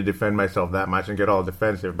 I don't need to defend myself that much and get all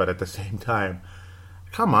defensive, but at the same time,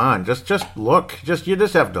 come on, just look. You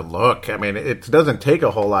just have to look. I mean, it doesn't take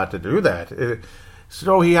a whole lot to do that.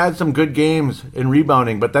 So he had some good games in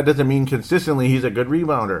rebounding, but that doesn't mean consistently he's a good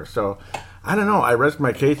rebounder. So I don't know. I rest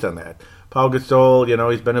my case on that. Pau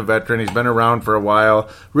Gasol, he's been a veteran. He's been around for a while.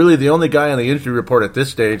 Really, the only guy on the injury report at this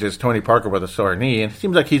stage is Tony Parker with a sore knee, and it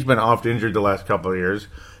seems like he's been oft injured the last couple of years.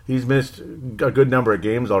 He's missed a good number of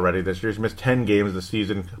games already this year. He's missed 10 games this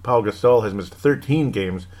season. Pau Gasol has missed 13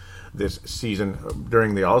 games this season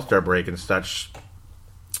during the All-Star break and such.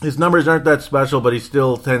 His numbers aren't that special, but he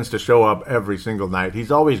still tends to show up every single night. He's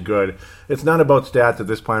always good. It's not about stats at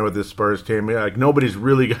this point with this Spurs team. Like, nobody's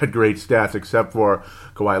really got great stats except for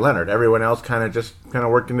Kawhi Leonard. Everyone else kind of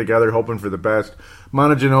working together, hoping for the best.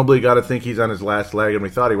 Manu Ginobili, got to think he's on his last leg, and we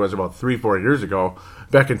thought he was about 3-4 years ago,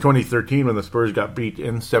 back in 2013 when the Spurs got beat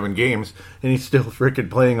in 7 games, and he's still freaking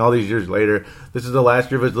playing all these years later. This is the last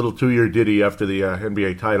year of his little 2-year ditty after the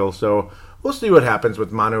NBA title, so we'll see what happens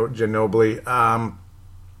with Manu Ginobili.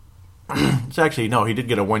 It's actually, no, he did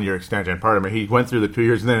get a 1-year extension. Pardon me. He went through the 2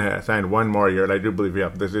 years and then signed 1 more year, and I do believe,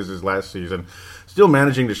 this is his last season. Still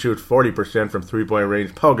managing to shoot 40% from three-point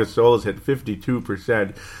range. Pau Gasol has hit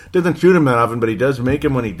 52%. Doesn't shoot him that often, but he does make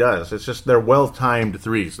him when he does. It's just they're well-timed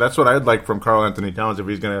threes. That's what I'd like from Karl Anthony Towns if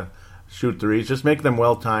he's going to shoot threes. Just make them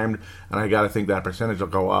well-timed, and I got to think that percentage will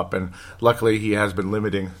go up. And luckily, he has been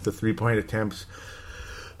limiting the three-point attempts.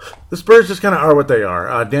 The Spurs just kind of are what they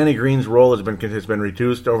are. Danny Green's role has been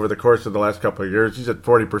reduced over the course of the last couple of years. He's at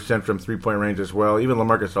 40% from three-point range as well. Even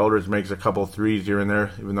LaMarcus Aldridge makes a couple threes here and there,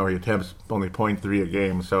 even though he attempts only 0.3 a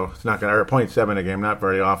game. So it's not going to, or 0.7 a game, not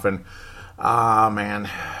very often. Man,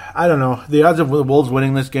 I don't know. The odds of the Wolves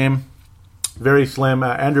winning this game, very slim.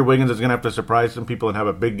 Andrew Wiggins is going to have to surprise some people and have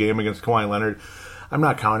a big game against Kawhi Leonard. I'm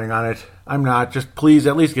not counting on it. I'm not. Just please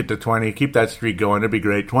at least get to 20. Keep that streak going. It'd be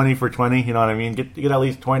great. 20 for 20, you know what I mean? Get at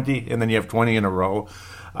least 20, and then you have 20 in a row.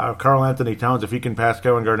 Karl Anthony Towns, if he can pass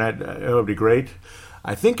Kevin Garnett, it would be great.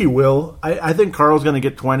 I think he will. I think Karl's going to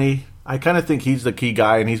get 20. I kind of think he's the key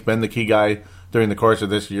guy, and he's been the key guy during the course of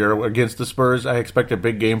this year. Against the Spurs, I expect a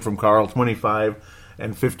big game from Karl, 25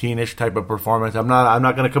 and 15-ish type of performance. I'm not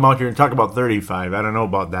going to come out here and talk about 35. I don't know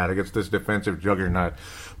about that against this defensive juggernaut.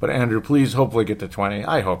 But Andrew, please hopefully get to 20.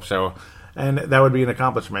 I hope so. And that would be an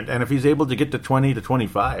accomplishment. And if he's able to get to 20 to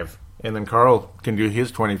 25, and then Karl can do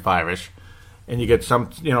his 25-ish, and you get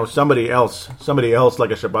somebody else like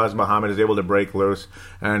a Shabazz Muhammad is able to break loose,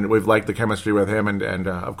 and we've liked the chemistry with him, and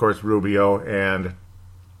of course Rubio and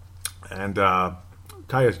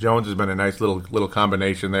Tyus Jones has been a nice little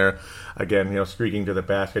combination there. Again, streaking to the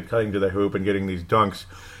basket, cutting to the hoop, and getting these dunks.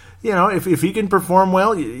 If he can perform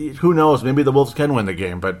well, who knows? Maybe the Wolves can win the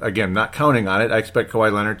game. But again, not counting on it. I expect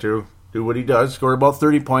Kawhi Leonard to do what he does, score about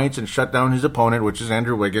 30 points and shut down his opponent, which is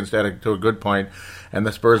Andrew Wiggins, to a good point. And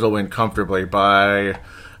the Spurs will win comfortably by,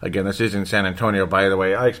 again, this is in San Antonio, by the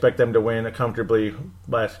way. I expect them to win comfortably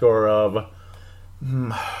by a score of,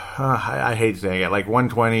 I hate saying it, like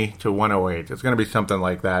 120 to 108. It's going to be something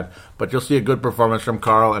like that. But you'll see a good performance from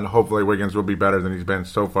Karl, and hopefully Wiggins will be better than he's been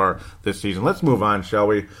so far this season. Let's move on, shall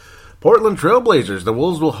we? Portland Trailblazers. The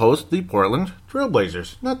Wolves will host the Portland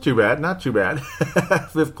Trailblazers. Not too bad.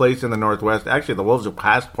 5th place in the Northwest. Actually, the Wolves have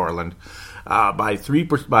passed Portland by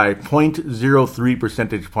 0.03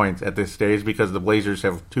 percentage points at this stage because the Blazers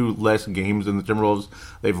have 2 less games than the Timberwolves.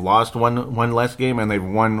 They've lost one less game, and they've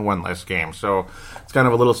won 1 less game. So it's kind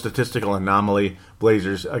of a little statistical anomaly.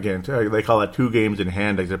 Blazers, again, they call it 2 games in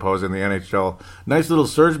hand, I suppose, in the NHL. Nice little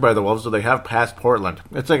surge by the Wolves, so they have passed Portland.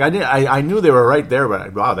 It's like I knew they were right there,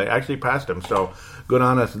 but wow, they actually passed them. So good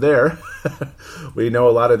on us there. We know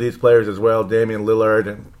a lot of these players as well. Damian Lillard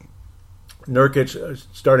and Nurkic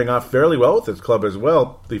starting off fairly well with his club as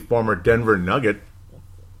well. The former Denver Nugget.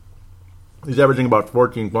 He's averaging about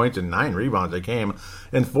 14 points and 9 rebounds a game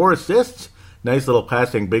and 4 assists. Nice little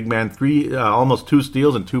passing big man. 3, almost 2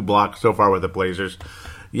 steals and 2 blocks so far with the Blazers.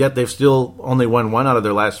 Yet they've still only won 1 out of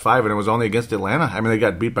their last 5, and it was only against Atlanta. I mean, they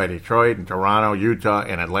got beat by Detroit and Toronto, Utah,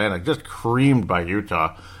 and Atlanta. Just creamed by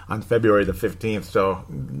Utah on February the 15th. So,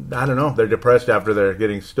 I don't know. They're depressed after they're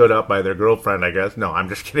getting stood up by their girlfriend, I guess. No, I'm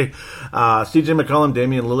just kidding. CJ McCollum,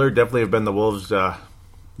 Damian Lillard definitely have been the Wolves'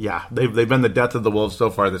 they've been the death of the Wolves so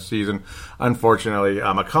far this season. Unfortunately,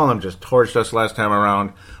 McCollum just torched us last time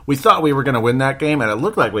around. We thought we were going to win that game, and it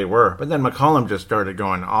looked like we were. But then McCollum just started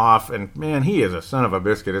going off, and man, he is a son of a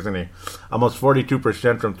biscuit, isn't he? Almost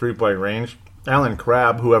 42% from three-point range. Alan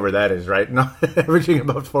Crabb, whoever that is, right? No, averaging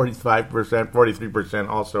about 45%, 43%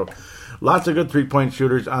 also. Lots of good three-point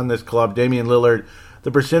shooters on this club. Damian Lillard,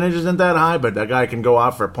 the percentage isn't that high, but that guy can go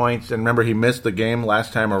off for points. And remember, he missed the game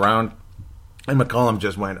last time around. And McCollum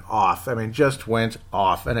just went off. I mean, just went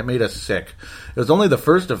off, and it made us sick. It was only the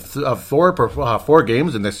first of four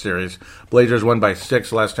games in this series. Blazers won by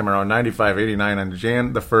 6 last time around, 95-89 on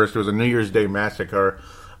Jan the 1st. It was a New Year's Day massacre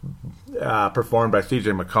performed by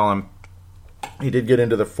C.J. McCollum. He did get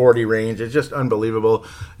into the 40 range. It's just unbelievable.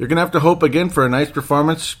 You're going to have to hope again for a nice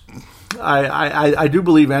performance. I do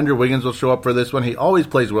believe Andrew Wiggins will show up for this one. He always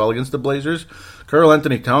plays well against the Blazers. Karl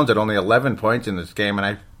Anthony Towns had only 11 points in this game,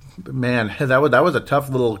 and that was a tough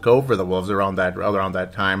little go for the Wolves around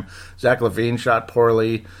that time. Zach LaVine shot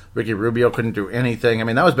poorly. Ricky Rubio couldn't do anything. I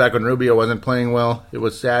mean, that was back when Rubio wasn't playing well. It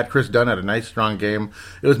was sad. Chris Dunn had a nice, strong game.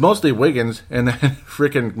 It was mostly Wiggins, and then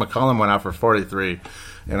freaking McCollum went out for 43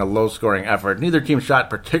 in a low-scoring effort. Neither team shot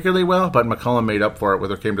particularly well, but McCollum made up for it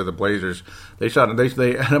when it came to the Blazers. They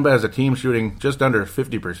ended up as a team shooting just under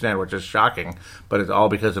 50%, which is shocking, but it's all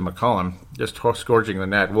because of McCollum just scorching the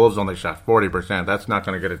net. Wolves only shot 40%. That's not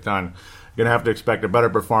going to get it done. You're going to have to expect a better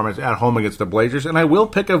performance at home against the Blazers, and I will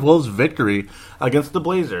pick a Wolves victory against the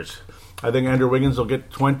Blazers. I think Andrew Wiggins will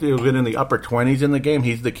get in the upper 20s in the game.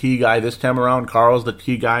 He's the key guy this time around. Karl's the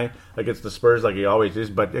key guy against the Spurs like he always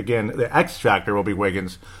is. But again, the X factor will be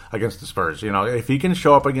Wiggins against the Spurs. You know, if he can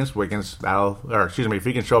show up against Wiggins, if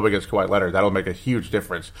he can show up against Kawhi Leonard, that'll make a huge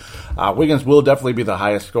difference. Wiggins will definitely be the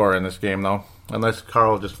highest scorer in this game, though, unless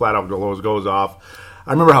Karl just flat out goes off.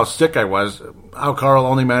 I remember how sick I was, how Karl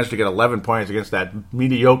only managed to get 11 points against that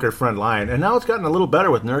mediocre front line. And now it's gotten a little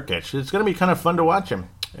better with Nurkic. It's going to be kind of fun to watch him.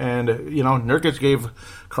 And, you know, Nurkic gave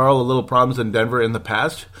Karl a little problems in Denver in the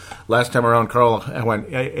past. Last time around, Karl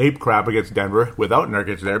went ape crap against Denver without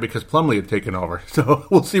Nurkic there because Plumlee had taken over. So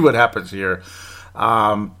we'll see what happens here.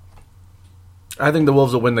 I think the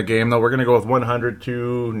Wolves will win the game, though. We're going to go with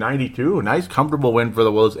 100-92. Nice, comfortable win for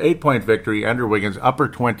the Wolves. 8-point victory. Andrew Wiggins, upper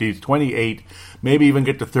 20s, 28. Maybe even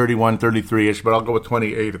get to 31, 33-ish, but I'll go with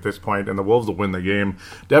 28 at this point, and the Wolves will win the game.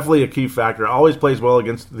 Definitely a key factor. Always plays well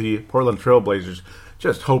against the Portland Trail Blazers.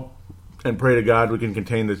 Just hope and pray to God we can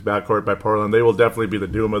contain this backcourt by Portland. They will definitely be the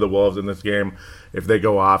doom of the Wolves in this game if they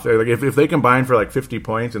go off. If they combine for like 50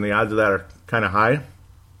 points, and the odds of that are kind of high,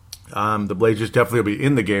 the Blazers definitely will be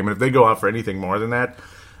in the game. And if they go off for anything more than that,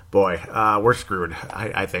 boy, we're screwed,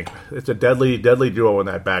 I think. It's a deadly, deadly duo in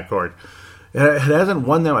that backcourt. It hasn't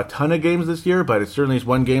won them a ton of games this year, but it certainly has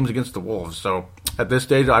won games against the Wolves. So at this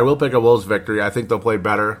stage, I will pick a Wolves victory. I think they'll play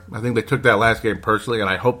better. I think they took that last game personally, and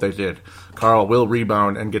I hope they did. Karl will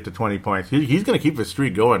rebound and get to 20 points. He's going to keep his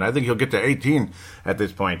streak going. I think he'll get to 18 at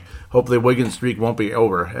this point. Hopefully Wiggins' streak won't be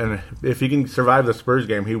over. And if he can survive the Spurs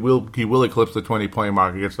game, he will eclipse the 20-point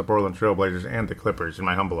mark against the Portland Trail Blazers and the Clippers, in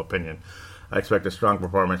my humble opinion. I expect a strong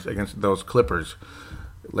performance against those Clippers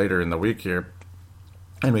later in the week here.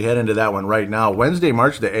 And we head into that one right now. Wednesday,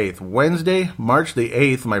 March the 8th. Wednesday, March the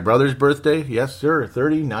 8th, my brother's birthday. Yes, sir,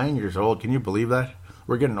 39 years old. Can you believe that?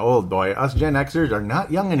 We're getting old, boy. Us Gen Xers are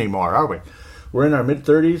not young anymore, are we? We're in our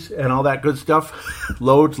mid-30s and all that good stuff.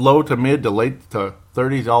 Low to mid to late to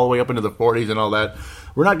 30s, all the way up into the 40s and all that.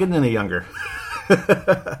 We're not getting any younger.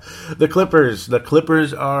 The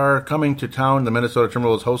Clippers are coming to town. The Minnesota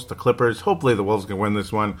Timberwolves host the Clippers. Hopefully the Wolves can win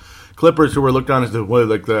this one. Clippers, who were looked on as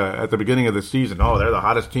at the beginning of the season, oh, they're the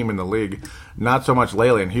hottest team in the league. Not so much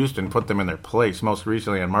lately, and Houston put them in their place most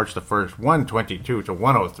recently on March the 1st,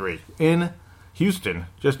 122-103 in Houston,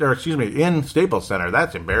 in Staples Center.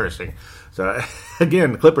 That's embarrassing. So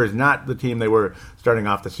again, the Clippers not the team they were starting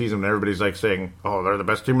off the season. And everybody's like saying, "Oh, they're the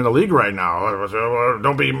best team in the league right now.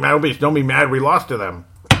 Don't be mad we lost to them."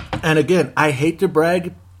 And again, I hate to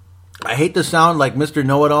brag. I hate to sound like Mr.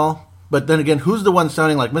 Know-It-All. But then again, who's the one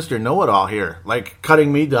sounding like Mr. Know-It-All here? Like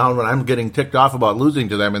cutting me down when I'm getting ticked off about losing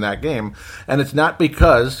to them in that game. And it's not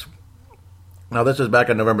because... Now, this was back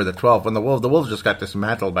on November the 12th when the Wolves just got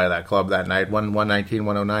dismantled by that club that night. 119,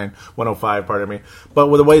 109, 105, pardon me. But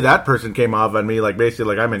with the way that person came off on me, like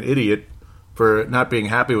basically like I'm an idiot for not being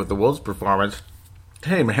happy with the Wolves' performance.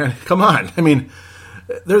 Hey, man, come on. I mean...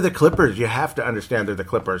 They're the Clippers. You have to understand they're the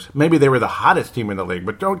Clippers. Maybe they were the hottest team in the league,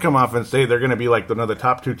 but don't come off and say they're going to be like one of the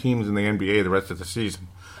top two teams in the NBA the rest of the season.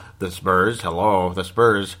 The Spurs,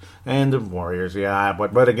 and the Warriors, yeah.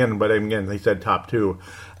 But again, they said top two.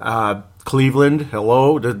 Cleveland,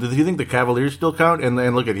 hello. Do you think the Cavaliers still count? And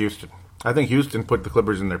look at Houston. I think Houston put the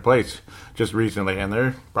Clippers in their place just recently, and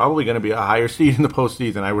they're probably going to be a higher seed in the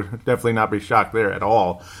postseason. I would definitely not be shocked there at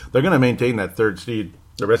all. They're going to maintain that third seed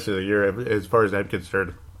the rest of the year as far as I'm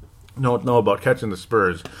concerned. don't know about catching the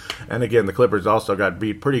Spurs. And again, the Clippers also got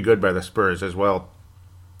beat pretty good by the Spurs as well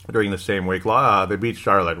during the same week. They beat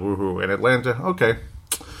Charlotte, woohoo, and Atlanta. Okay.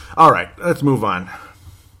 All right, let's move on.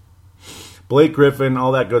 Blake Griffin,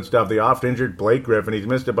 all that good stuff. The oft-injured Blake Griffin. He's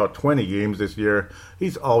missed about 20 games this year.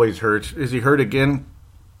 He's always hurt. Is he hurt again?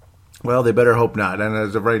 Well, they better hope not. And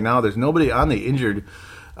as of right now, there's nobody on the injured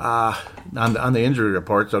on the injury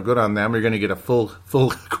report, so good on them. You're going to get a full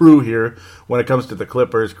crew here when it comes to the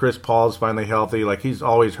Clippers. Chris Paul's finally healthy. Like, he's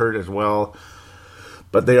always hurt as well.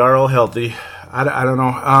 But they are all healthy. I don't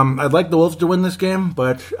know. I'd like the Wolves to win this game,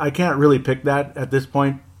 but I can't really pick that at this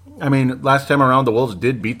point. I mean, last time around, the Wolves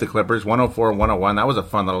did beat the Clippers 104-101. That was a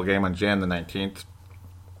fun little game on Jan the 19th.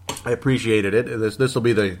 I appreciated it. This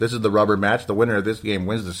is the rubber match. The winner of this game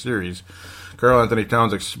wins the series. Karl-Anthony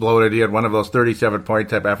Towns exploded. He had one of those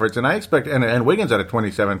 37-point type efforts, and I expect and Wiggins had a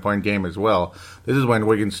 27-point game as well. This is when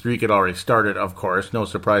Wiggins' streak had already started, of course. No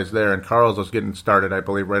surprise there. And Karl's was getting started, I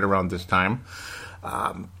believe, right around this time.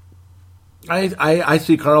 I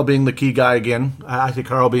see Karl being the key guy again. I see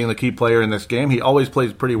Karl being the key player in this game. He always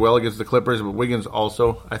plays pretty well against the Clippers, but Wiggins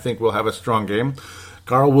also, I think, will have a strong game.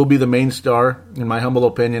 Karl will be the main star, in my humble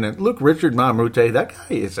opinion. And look, Richard Mamute, that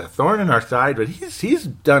guy is a thorn in our side, but he's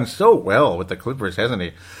done so well with the Clippers, hasn't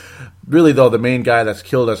he? Really, though, the main guy that's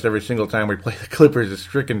killed us every single time we play the Clippers is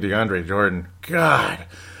stricken DeAndre Jordan. God.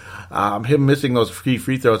 Him missing those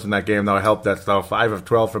free throws in that game, though, helped that stuff. 5 of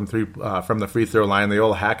 12 from the free throw line. The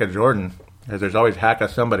old hack of Jordan. As there's always hack of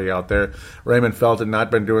somebody out there. Raymond Felton not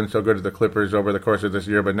been doing so good as the Clippers over the course of this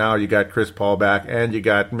year, but now you got Chris Paul back and you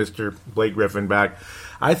got Mr. Blake Griffin back.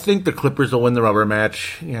 I think the Clippers will win the rubber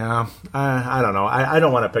match. Yeah, I don't know. I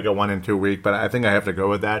don't want to pick a 1-2 week, but I think I have to go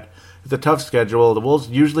with that. It's a tough schedule. The Wolves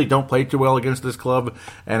usually don't play too well against this club.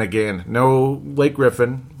 And again, no Blake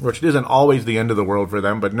Griffin, which isn't always the end of the world for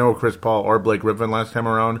them, but no Chris Paul or Blake Griffin last time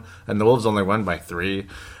around. And the Wolves only won by 3.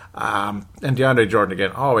 And DeAndre Jordan,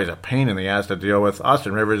 again, always a pain in the ass to deal with.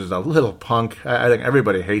 Austin Rivers is a little punk. I think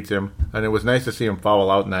everybody hates him. And it was nice to see him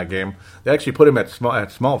foul out in that game. They actually put him at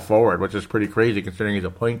small forward, which is pretty crazy considering he's a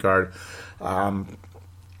point guard.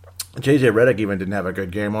 JJ Redick even didn't have a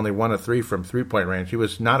good game. Only 1 of 3 from three-point range. He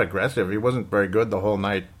was not aggressive. He wasn't very good the whole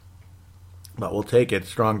night. But we'll take it.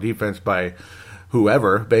 Strong defense by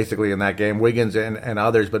whoever, basically, in that game. Wiggins and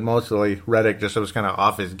others, but mostly Redick just was kind of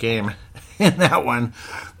off his game in that one.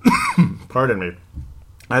 Pardon me.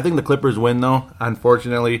 I think the Clippers win, though.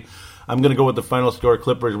 Unfortunately, I'm going to go with the final score.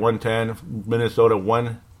 Clippers 110, Minnesota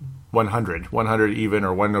 100. 100 even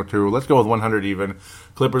or 102. Let's go with 100 even.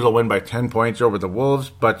 Clippers will win by 10 points over the Wolves,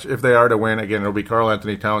 but if they are to win, again, it'll be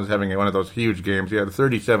Karl-Anthony Towns having one of those huge games. He had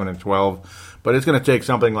 37 and 12, but it's going to take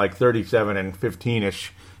something like 37 and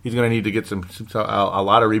 15-ish. He's going to need to get a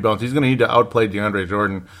lot of rebounds. He's going to need to outplay DeAndre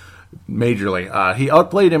Jordan majorly. He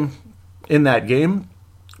outplayed him in that game,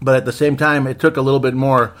 but at the same time, it took a little bit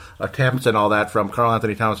more attempts and all that from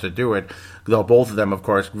Karl-Anthony Towns to do it. Though both of them, of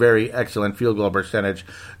course, very excellent field goal percentage.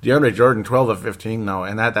 DeAndre Jordan, 12 of 15, though,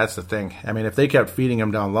 and that's the thing. I mean, if they kept feeding him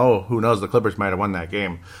down low, who knows, the Clippers might have won that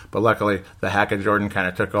game. But luckily, the hack of Jordan kind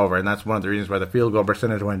of took over, and that's one of the reasons why the field goal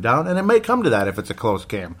percentage went down, and it may come to that if it's a close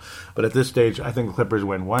game. But at this stage, I think the Clippers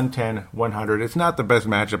win 110, 100. It's not the best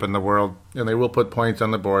matchup in the world, and they will put points on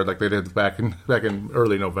the board like they did back in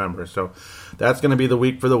early November. So that's going to be the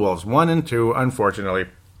week for the Wolves. 1-2, unfortunately,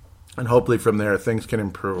 and hopefully from there things can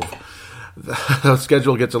improve. The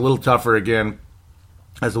schedule gets a little tougher again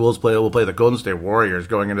as the Wolves will play the Golden State Warriors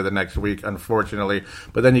going into the next week, unfortunately.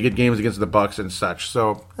 But then you get games against the Bucks and such.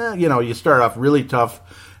 So, you start off really tough,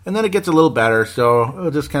 and then it gets a little better. So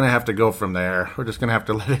we'll just kind of have to go from there. We're just going to have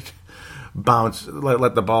to let it bounce,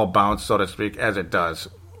 let the ball bounce, so to speak, as it does.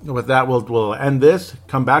 With that, we'll end this,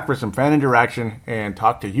 come back for some fan interaction, and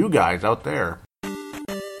talk to you guys out there.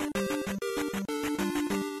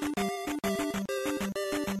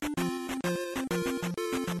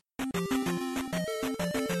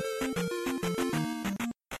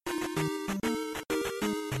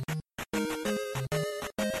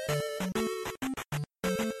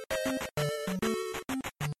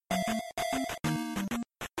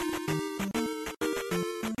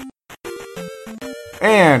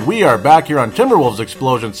 And we are back here on Timberwolves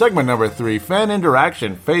Explosion, segment number 3, fan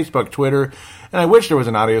interaction, Facebook, Twitter, and I wish there was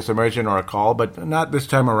an audio submission or a call, but not this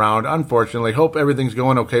time around, unfortunately. Hope everything's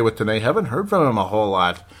going okay with Tanae. Haven't heard from him a whole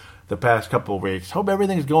lot the past couple of weeks. Hope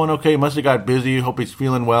everything's going okay. Must have got busy. Hope he's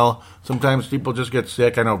feeling well. Sometimes people just get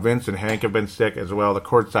sick. I know Vince and Hank have been sick as well. The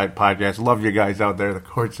Courtside Podcast. Love you guys out there, the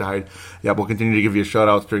Courtside. Yeah, we'll continue to give you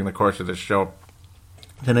shout-outs during the course of this show.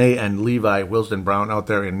 Tanae and Levi Wilson Brown out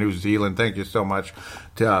there in New Zealand. Thank you so much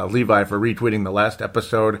to Levi for retweeting the last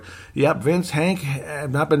episode. Yep, Vince, Hank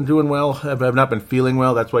have not been doing well, have not been feeling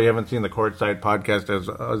well. That's why you haven't seen the Courtside podcast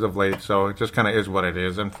as of late. So it just kind of is what it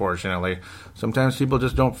is, unfortunately. Sometimes people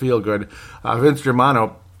just don't feel good. Vince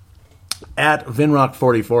Germano at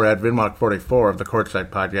Vinrock44, Vinrock44 of the Courtside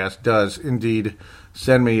podcast does indeed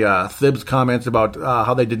send me Thibs comments about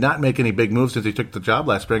how they did not make any big moves since he took the job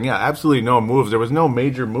last spring. Yeah, absolutely no moves. There was no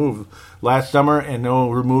major move last summer and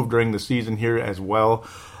no move during the season here as well.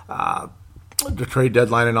 The trade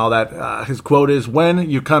deadline and all that. His quote is, when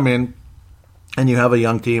you come in and you have a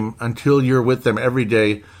young team, until you're with them every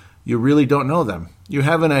day, you really don't know them. You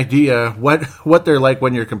have an idea what they're like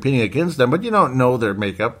when you're competing against them, but you don't know their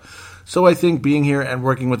makeup. So I think being here and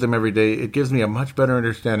working with them every day, it gives me a much better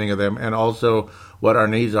understanding of them and also what our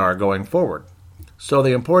needs are going forward. So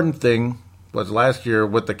the important thing was last year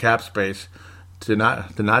with the cap space to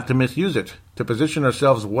not to misuse it, to position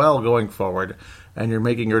ourselves well going forward, and you're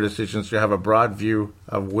making your decisions to have a broad view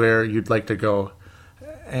of where you'd like to go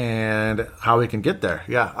and how we can get there.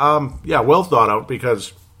 Well thought out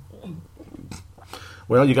because,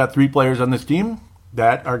 well, you got 3 players on this team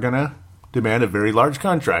that are going to demand a very large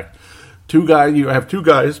contract. You have 2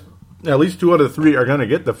 guys, at least 2 out of 3 are going to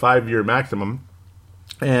get the 5-year maximum,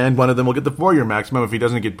 and one of them will get the 4-year maximum if he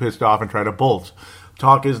doesn't get pissed off and try to bolt.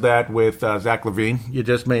 Talk is that with Zach LaVine, you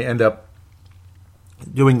just may end up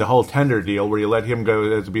doing the whole tender deal where you let him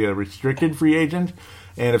go as be a restricted free agent,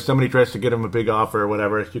 and if somebody tries to get him a big offer or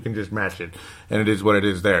whatever, you can just match it, and it is what it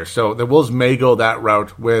is there. So the Wolves may go that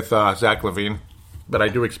route with Zach LaVine, but I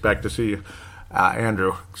do expect to see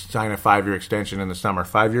Andrew sign a 5-year extension in the summer,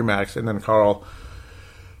 5-year max, and then Carl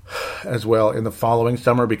as well in the following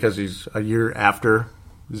summer because he's a year after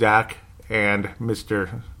Zach and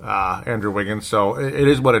Mr. Andrew Wiggins. So it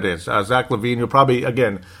is what it is. Zach LaVine, it'll probably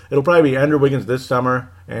be Andrew Wiggins this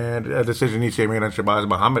summer, and a decision needs to be made on Shabazz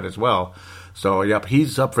Muhammad as well. So, yep,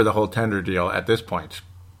 he's up for the whole tender deal at this point.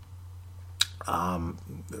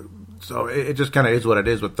 So it just kind of is what it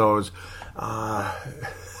is with those.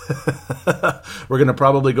 We're going to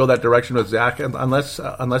probably go that direction with Zach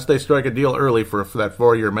unless they strike a deal early for that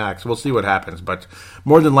 4-year max. We'll see what happens, but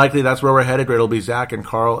more than likely that's where we're headed. It'll be Zach and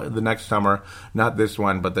Carl the next summer, not this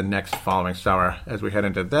one, but the next following summer as we head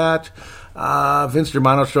into that. Vince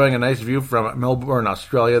Germano showing a nice view from Melbourne,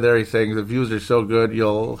 Australia there. He's saying the views are so good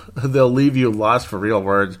they'll leave you lost for real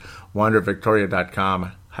words.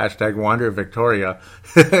 WanderVictoria.com. #WanderVictoria.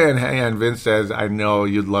 and Vince says, I know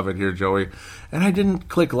you'd love it here, Joey. And I didn't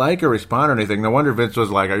click like or respond or anything. No wonder Vince was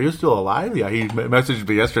like, are you still alive? Yeah, he messaged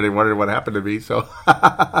me yesterday, wondering what happened to me. So,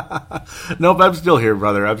 nope, I'm still here,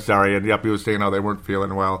 brother. I'm sorry. And yep, he was saying how they weren't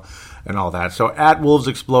feeling well and all that. So, at Wolves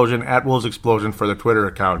Explosion for the Twitter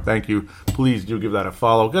account. Thank you. Please do give that a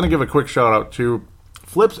follow. Going to give a quick shout out to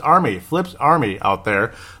Flips Army out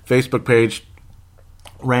there. Facebook page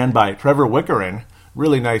ran by Trevor Wickeren.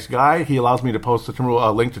 Really nice guy. He allows me to post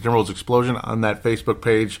a link to Timberwolves Explosion on that Facebook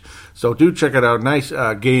page. So do check it out. Nice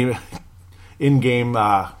in-game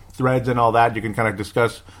threads and all that. You can kind of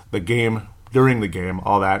discuss the game during the game,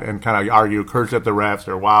 all that, and kind of argue, curse at the refs,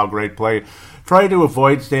 or wow, great play. Try to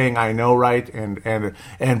avoid saying I know right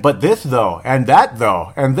and but this though, and that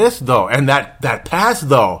though, and this though, and that pass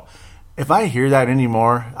though. If I hear that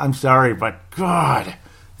anymore, I'm sorry, but God.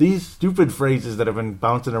 These stupid phrases that have been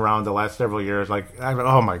bouncing around the last several years,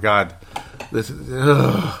 oh my God,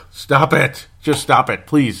 stop it. Just stop it.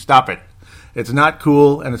 Please stop it. It's not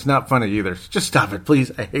cool and it's not funny either. Just stop it,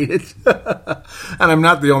 please. I hate it. And I'm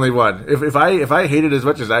not the only one. If I hate it as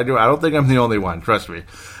much as I do, I don't think I'm the only one. Trust me.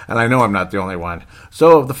 And I know I'm not the only one.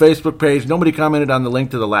 So the Facebook page, nobody commented on the link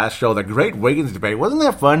to the last show, the Great Wiggins debate. Wasn't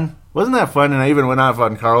that fun? And I even went off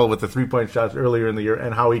on Carl with the 3-point shots earlier in the year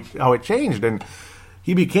and how it changed. And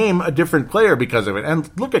he became a different player because of it. And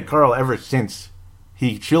look at Carl ever since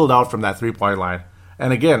he chilled out from that 3-point line.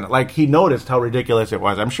 And again, he noticed how ridiculous it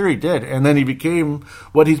was. I'm sure he did. And then he became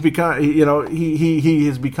what he's become. He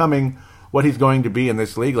is becoming what he's going to be in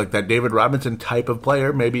this league, like that David Robinson type of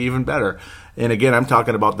player, maybe even better. And again, I'm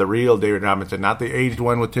talking about the real David Robinson, not the aged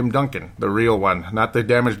one with Tim Duncan, the real one, not the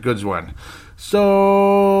damaged goods one.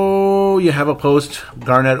 So you have a post,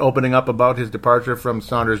 Garnett opening up about his departure from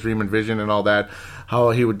Saunders Dream and Vision and all that,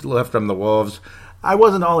 how he would left from the Wolves. I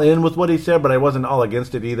wasn't all in with what he said, but I wasn't all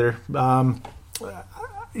against it either.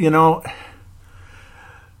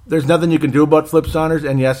 There's nothing you can do about Flip Saunders,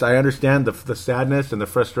 and yes, I understand the sadness and the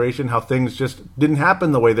frustration, how things just didn't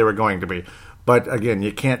happen the way they were going to be. But again,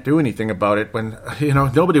 you can't do anything about it when,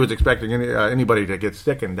 nobody was expecting anybody to get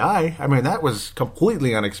sick and die. I mean, that was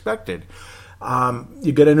completely unexpected.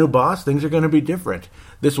 You get a new boss, things are going to be different.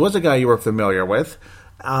 This was a guy you were familiar with.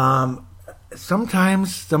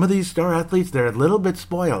 Sometimes some of these star athletes, they're a little bit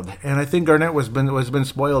spoiled, and I think Garnett was been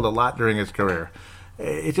spoiled a lot during his career.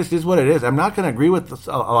 It just is what it is. I'm not going to agree with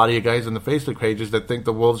a lot of you guys on the Facebook pages that think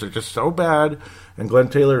the Wolves are just so bad and Glenn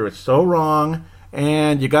Taylor is so wrong,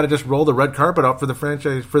 and you got to just roll the red carpet out for the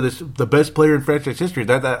franchise, for the best player in franchise history.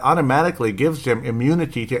 That automatically gives him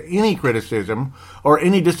immunity to any criticism or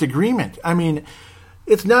any disagreement. I mean,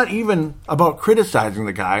 it's not even about criticizing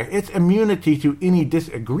the guy. It's immunity to any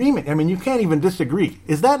disagreement. I mean, you can't even disagree.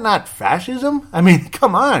 Is that not fascism? I mean,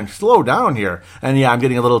 come on, slow down here. And yeah, I'm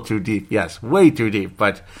getting a little too deep. Yes, way too deep.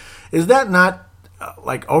 But is that not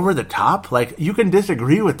like over the top? Like, you can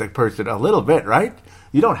disagree with the person a little bit, right?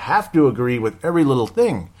 You don't have to agree with every little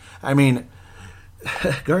thing. I mean,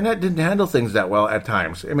 Garnett didn't handle things that well at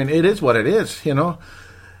times. I mean, it is what it is, you know.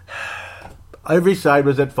 Every side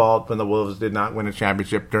was at fault when the Wolves did not win a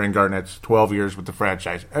championship during Garnett's 12 years with the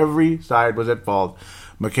franchise. Every side was at fault.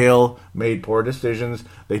 McHale made poor decisions.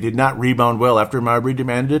 They did not rebound well after Marbury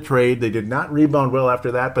demanded a trade. They did not rebound well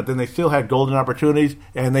after that, but then they still had golden opportunities,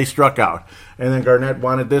 and they struck out. And then Garnett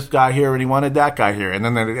wanted this guy here, and he wanted that guy here. And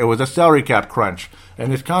then it was a salary cap crunch,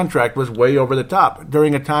 and his contract was way over the top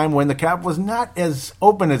during a time when the cap was not as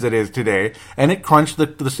open as it is today, and it crunched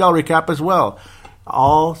the salary cap as well.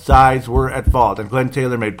 All sides were at fault, and Glenn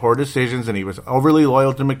Taylor made poor decisions, and he was overly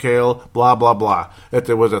loyal to McHale, blah, blah, blah. It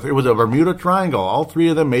was a Bermuda Triangle. All three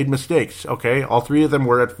of them made mistakes, okay? All three of them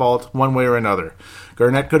were at fault one way or another.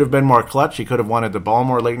 Garnett could have been more clutch. He could have wanted the ball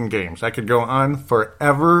more late in games. I could go on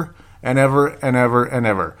forever and ever and ever and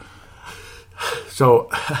ever.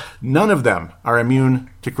 So none of them are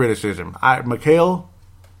immune to criticism. McHale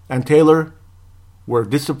and Taylor were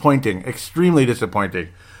disappointing, extremely disappointing.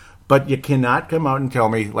 But you cannot come out and tell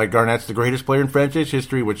me, like, Garnett's the greatest player in franchise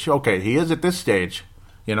history, which, okay, he is at this stage,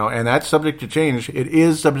 you know, and that's subject to change. It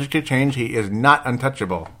is subject to change. He is not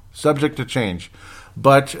untouchable. Subject to change.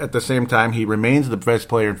 But at the same time, he remains the best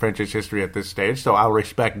player in franchise history at this stage, so I'll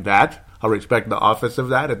respect that. I'll respect the office of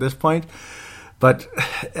that at this point. But,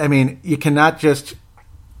 I mean, you cannot just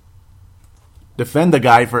defend the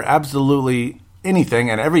guy for absolutely anything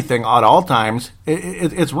and everything at all times.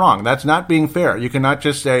 It's wrong. That's not being fair. You cannot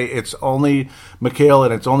just say it's only McHale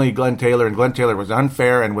and it's only Glenn Taylor, and Glenn Taylor was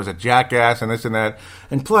unfair and was a jackass and this and that.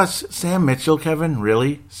 And plus, Sam Mitchell, Kevin,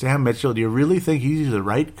 really? Sam Mitchell, do you really think he's the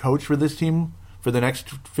right coach for this team for the next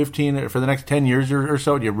 15 or for the next 10 years or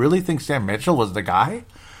so? Do you really think Sam Mitchell was the guy?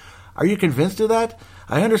 Are you convinced of that?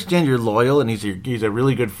 I understand you're loyal and he's a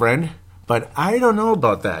really good friend, but I don't know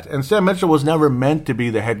about that. And Sam Mitchell was never meant to be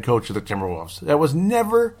the head coach of the Timberwolves. That was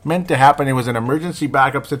never meant to happen. It was an emergency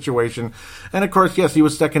backup situation. And, of course, yes, he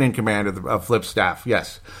was second in command of Flip's staff,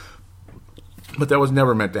 yes. But that was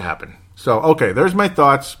never meant to happen. So, okay, there's my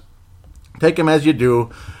thoughts. Take them as you do.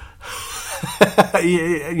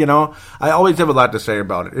 You know, I always have a lot to say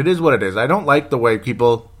about it. It is what it is. I don't like the way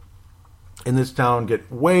people in this town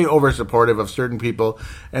get way over supportive of certain people,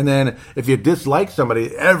 and then if you dislike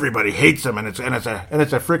somebody, everybody hates them, and it's a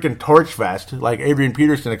freaking torch fest like Adrian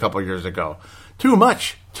Peterson a couple of years ago. Too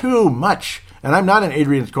much. And I'm not in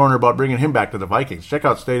Adrian's corner about bringing him back to the Vikings. Check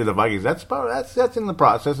out State of the Vikings. That's in the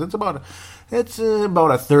process. It's about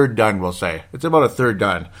a third done, we'll say. It's about a third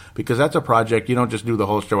done, because that's a project. You don't just do the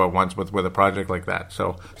whole show at once with a project like that.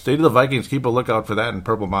 So State of the Vikings, keep a lookout for that in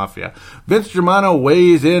Purple Mafia. Vince Germano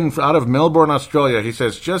weighs in out of Melbourne, Australia. He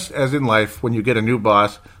says, just as in life, when you get a new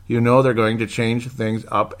boss, you know they're going to change things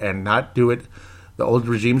up and not do it the old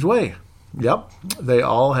regime's way. Yep, they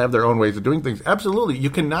all have their own ways of doing things. Absolutely. You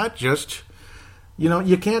cannot just,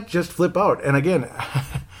 you can't just flip out. And again,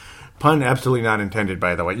 pun absolutely not intended,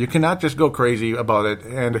 by the way. You cannot just go crazy about it.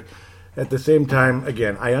 And at the same time,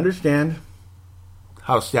 again, I understand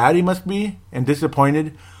how sad he must be and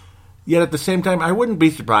disappointed. Yet at the same time, I wouldn't be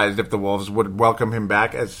surprised if the Wolves would welcome him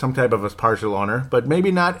back as some type of a partial owner, but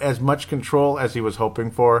maybe not as much control as he was hoping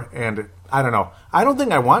for. And I don't know. I don't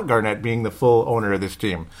think I want Garnett being the full owner of this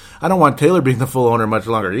team. I don't want Taylor being the full owner much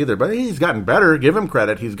longer either, but he's gotten better. Give him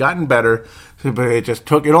credit. He's gotten better. But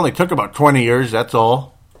it only took about 20 years. That's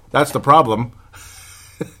all. That's the problem.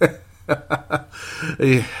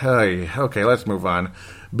 Okay, let's move on.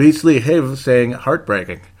 Beastly Have saying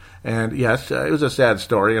heartbreaking. And yes, it was a sad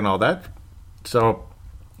story and all that. So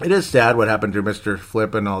it is sad what happened to Mr.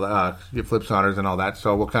 Flip and all that, Flip Saunders and all that.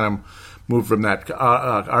 So we'll kind of move from that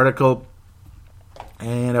article.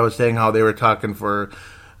 And I was saying how they were talking for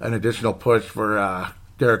an additional push for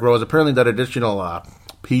Derrick Rose. Apparently that additional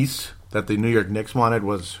piece that the New York Knicks wanted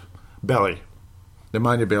was Belly.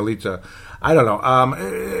 Nemanja Bjelica. I don't know.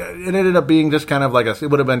 it ended up being just kind of like it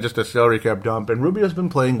would have been just a salary cap dump. And Rubio's been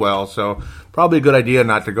playing well, so probably a good idea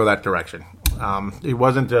not to go that direction. He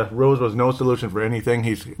wasn't. Rose was no solution for anything.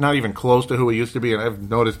 He's not even close to who he used to be, and I've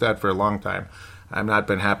noticed that for a long time. I've not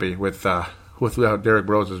been happy with how Derrick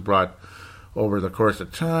Rose has brought over the course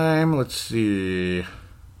of time. Let's see.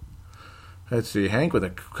 Hank with a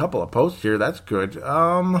couple of posts here. That's good.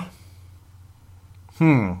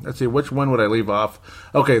 Let's see. Which one would I leave off?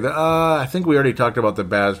 Okay. I think we already talked about the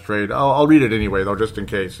Baz trade. I'll read it anyway, though, just in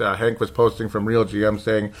case. Hank was posting from Real GM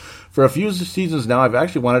saying, for a few seasons now, I've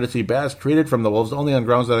actually wanted to see Baz traded from the Wolves only on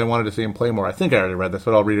grounds that I wanted to see him play more. I think I already read this,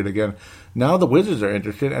 but I'll read it again. Now the Wizards are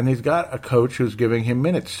interested, and he's got a coach who's giving him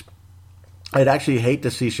minutes. I'd actually hate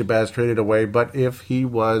to see Shabazz traded away, but if he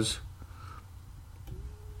was,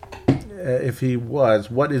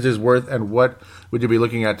 what is his worth, and what would you be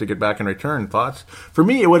looking at to get back in return? Thoughts? For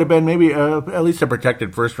me, it would have been maybe at least a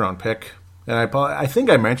protected first-round pick. And I think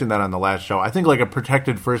I mentioned that on the last show. I think like a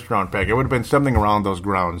protected first-round pick. It would have been something around those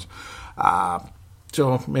grounds.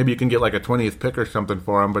 So maybe you can get like a 20th pick or something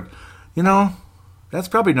for him. But, that's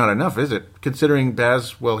probably not enough, is it? Considering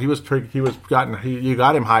Baz, well, you got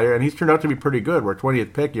him higher, and he's turned out to be pretty good. Where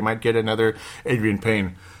 20th pick, you might get another Adrian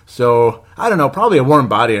Payne. So, I don't know, probably a warm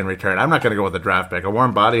body in return. I'm not going to go with a draft pick. A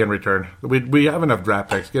warm body in return. We have enough draft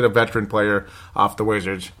picks. Get a veteran player off the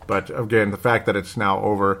Wizards. But, again, the fact that it's now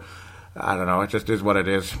over, I don't know, it just is what it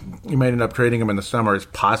is. You might end up trading him in the summer. It's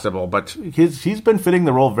possible. But he's been fitting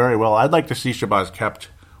the role very well. I'd like to see Shabazz kept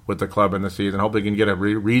with the club in the season. Hopefully he can get a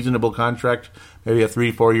reasonable contract, maybe a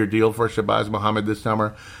 3-4 year deal for Shabazz Muhammad this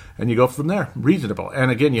summer, and you go from there. Reasonable. And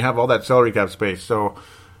again, you have all that salary cap space. So,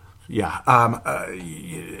 yeah,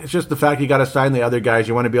 it's just the fact you got to sign the other guys.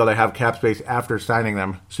 You want to be able to have cap space after signing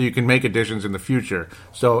them so you can make additions in the future.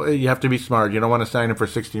 So you have to be smart. You don't want to sign him for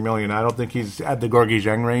 $60 million. I don't think he's at the Gorgui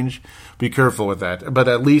Dieng range. Be careful with that. But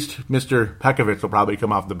at least Mr. Pekovic will probably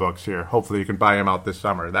come off the books here. Hopefully you can buy him out this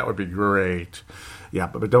summer. That would be great. Yeah,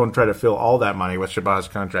 but don't try to fill all that money with Shabazz's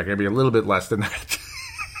contract. Maybe a little bit less than that.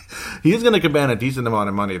 He is going to command a decent amount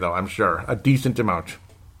of money, though, I'm sure. A decent amount.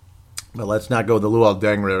 But let's not go the Luol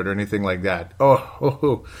Deng road or anything like that.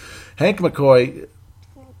 Hank McCoy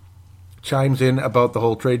chimes in about the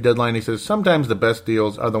whole trade deadline. He says, sometimes the best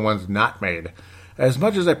deals are the ones not made. As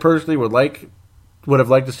much as I personally would have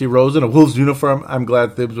liked to see Rose in a Wolves uniform, I'm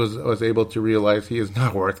glad Thibs was able to realize he is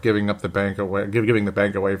not worth giving the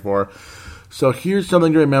bank away for. So here's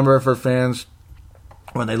something to remember for fans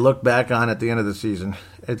when they look back on at the end of the season.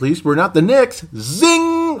 At least we're not the Knicks.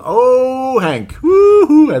 Zing! Oh, Hank.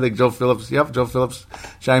 Woo-hoo. I think Joe Phillips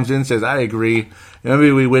chimes in and says, I agree.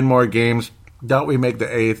 Maybe we win more games. Doubt we make the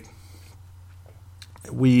 8th.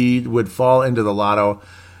 We would fall into the lotto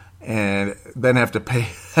and then have to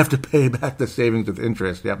pay back the savings with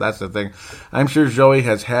interest. Yeah, that's the thing. I'm sure Joey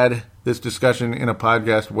has had this discussion in a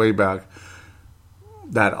podcast way back,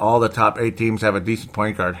 that all the top 8 teams have a decent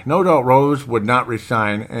point guard. No doubt Rose would not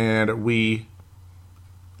resign, and we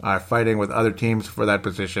are fighting with other teams for that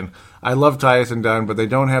position. I love Tyus and Dunn, but they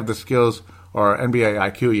don't have the skills or NBA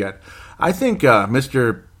IQ yet. I think I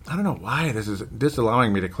don't know why this is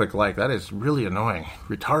disallowing me to click like. That is really annoying.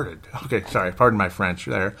 Retarded. Okay, sorry. Pardon my French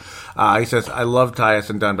there. He says, I love Tyus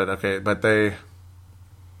and Dunn, but they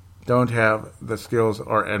don't have the skills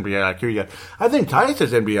or NBA IQ yet. I think Tyus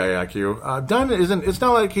has NBA IQ. Dunn isn't. It's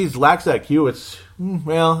not like he lacks IQ. It's,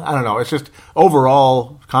 I don't know. It's just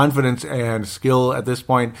overall confidence and skill at this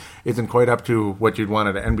point isn't quite up to what you'd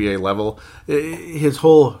want at an NBA level. His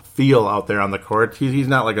whole feel out there on the court, he's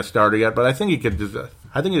not like a starter yet, but I think he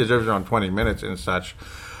deserves around 20 minutes and such.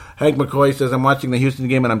 Hank McCoy says, I'm watching the Houston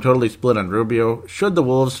game and I'm totally split on Rubio. Should the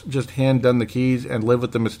Wolves just hand Dunn the keys and live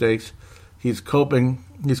with the mistakes? He's coping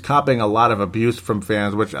a lot of abuse from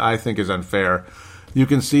fans, which I think is unfair. You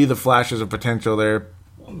can see the flashes of potential there.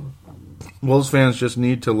 Wolves fans just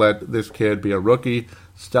need to let this kid be a rookie.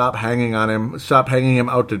 Stop hanging him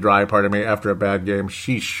out to dry, after a bad game.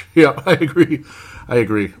 Sheesh. Yeah, I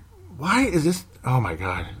agree. Why is this? Oh, my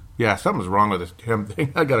God. Yeah, something's wrong with this damn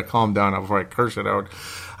thing. I got to calm down before I curse it out.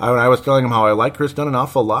 I was telling him how I like Chris Dunn an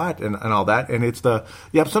awful lot and all that. And it's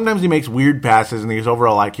sometimes he makes weird passes and his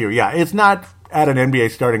overall IQ. Yeah, it's not at an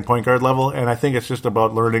NBA starting point guard level. And I think it's just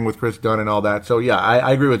about learning with Chris Dunn and all that. So, yeah,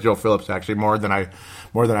 I agree with Joe Phillips, actually, more than I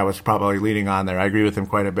was probably leading on there. I agree with him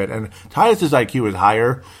quite a bit. And Tyus' IQ is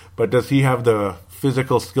higher, but does he have the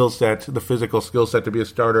physical skill set to be a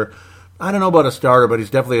starter? I don't know about a starter, but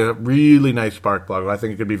he's definitely a really nice spark plug. I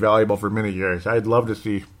think it could be valuable for many years. I'd love to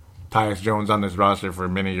see Tyus Jones on this roster for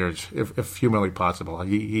many years, if humanly possible.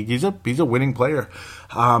 He's a winning player.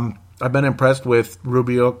 I've been impressed with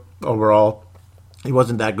Rubio overall. He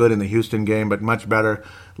wasn't that good in the Houston game, but much better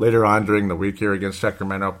later on during the week here against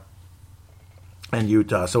Sacramento and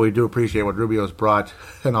Utah. So we do appreciate what Rubio's brought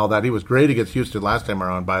and all that. He was great against Houston last time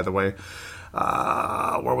around, by the way.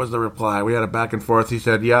 What was the reply? We had a back and forth. He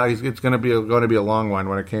said, "Yeah, it's going to be a long one."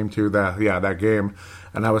 When it came to that game,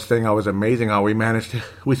 and I was saying how it was amazing how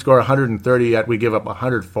we score 130 yet we give up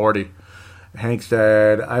 140. Hank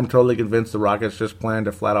said, "I'm totally convinced the Rockets just plan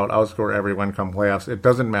to flat out outscore everyone come playoffs. It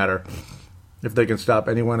doesn't matter if they can stop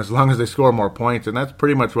anyone as long as they score more points," and that's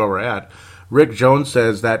pretty much where we're at. Rick Jones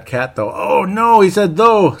says, "That cat, though." Oh, no, he said,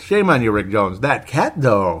 though. Shame on you, Rick Jones. That cat,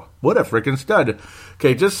 though. What a frickin' stud.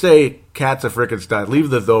 Okay, just say cat's a frickin' stud. Leave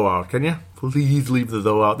the though out, can you? Please leave the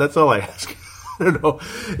though out. That's all I ask. I don't know.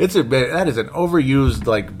 That is an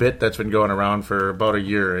overused bit that's been going around for about a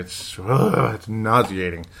year. It's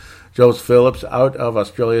nauseating. Joe Phillips out of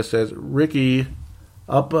Australia says, Ricky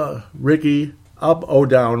up, oh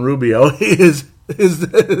down, Rubio. Is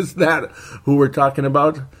that who we're talking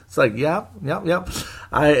about? It's like, yeah.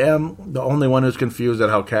 I am the only one who's confused at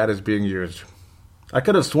how Cat is being used. I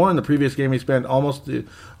could have sworn the previous game he spent almost the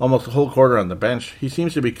whole quarter on the bench. He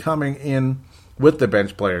seems to be coming in with the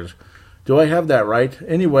bench players. Do I have that right?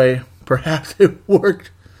 Anyway, perhaps it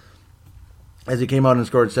worked as he came out and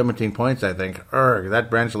scored 17 points, I think. That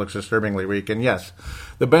bench looks disturbingly weak. And yes,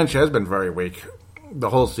 the bench has been very weak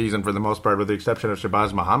the whole season for the most part, with the exception of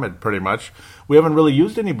Shabazz Muhammad, pretty much. We haven't really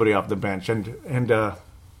used anybody off the bench. And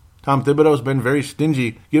Tom Thibodeau's been very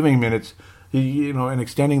stingy giving minutes and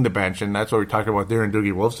extending the bench, and that's what we talked about there in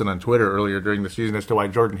Doogie Wolfson on Twitter earlier during the season as to why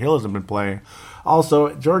Jordan Hill hasn't been playing.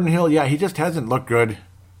 Also, Jordan Hill, he just hasn't looked good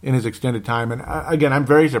in his extended time, and again, I'm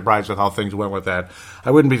very surprised with how things went with that.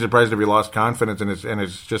 I wouldn't be surprised if he lost confidence, and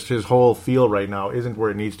it's just his whole feel right now isn't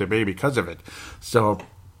where it needs to be because of it. So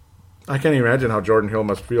I can't imagine how Jordan Hill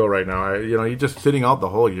must feel right now. He's just sitting out the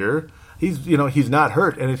whole year. He's not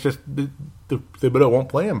hurt, and it's just Thibodeau won't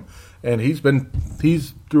play him. And he's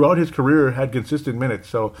throughout his career had consistent minutes.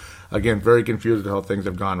 So again, very confused at how things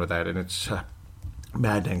have gone with that, and it's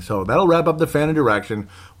maddening. So that'll wrap up the Fan Interaction.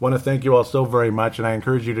 Want to thank you all so very much, and I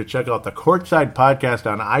encourage you to check out the Courtside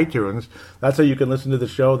Podcast on iTunes. That's how you can listen to the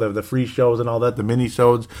show, the free shows and all that, the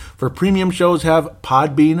mini-sodes. For premium shows, have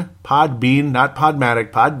Podbean, not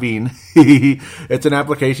Podmatic, Podbean. It's an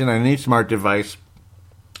application on any smart device.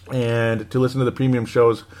 And to listen to the premium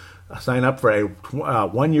shows, sign up for a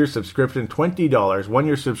 1-year subscription, $20.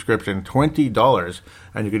 1-year subscription, $20.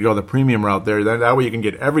 And you could go the premium route there. That way you can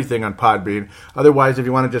get everything on Podbean. Otherwise, if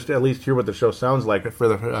you want to just at least hear what the show sounds like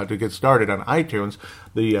to get started on iTunes,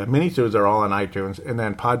 the minisodes are all on iTunes. And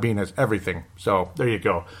then Podbean has everything. So there you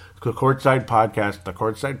go. The Courtside Podcast. The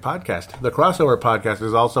Crossover Podcast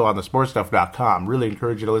is also on thesportstuff.com. Really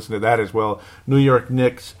encourage you to listen to that as well. New York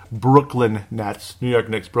Knicks, Brooklyn Nets.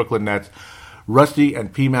 Rusty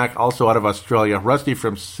and PMAC, also out of Australia. Rusty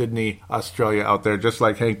from Sydney, Australia, out there, just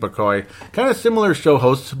like Hank McCoy. Kind of similar show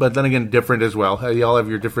hosts, but then again, different as well. You all have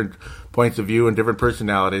your different points of view and different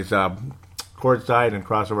personalities. Courtside and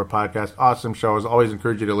Crossover Podcast, awesome shows. Always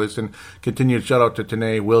encourage you to listen. Continued shout out to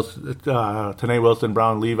Tanae Wilson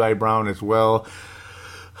Brown, Levi Brown as well.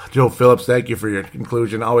 Joe Phillips, thank you for your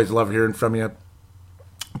inclusion. Always love hearing from you.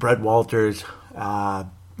 Brett Walters,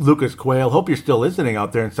 Lucas Quayle. Hope you're still listening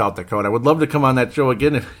out there in South Dakota. I would love to come on that show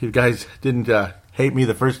again if you guys didn't hate me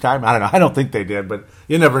the first time. I don't know. I don't think they did, but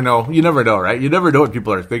you never know. You never know, right? You never know what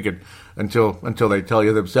people are thinking until they tell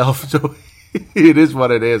you themselves. So it is what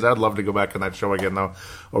it is. I'd love to go back on that show again, though,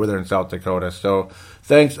 over there in South Dakota. So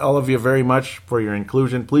thanks, all of you, very much for your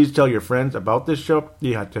inclusion. Please tell your friends about this show.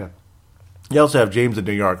 You also have James in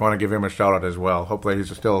New York. I want to give him a shout-out as well. Hopefully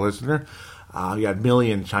he's still a listener. You got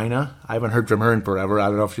Millie in China. I haven't heard from her in forever. I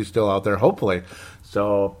don't know if she's still out there. Hopefully.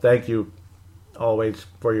 So thank you always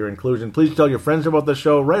for your inclusion. Please tell your friends about the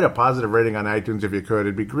show. Write a positive rating on iTunes if you could.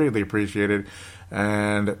 It'd be greatly appreciated.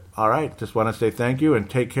 And all right, just want to say thank you and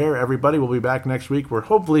take care, everybody. We'll be back next week where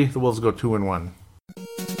hopefully the Wolves go 2-1.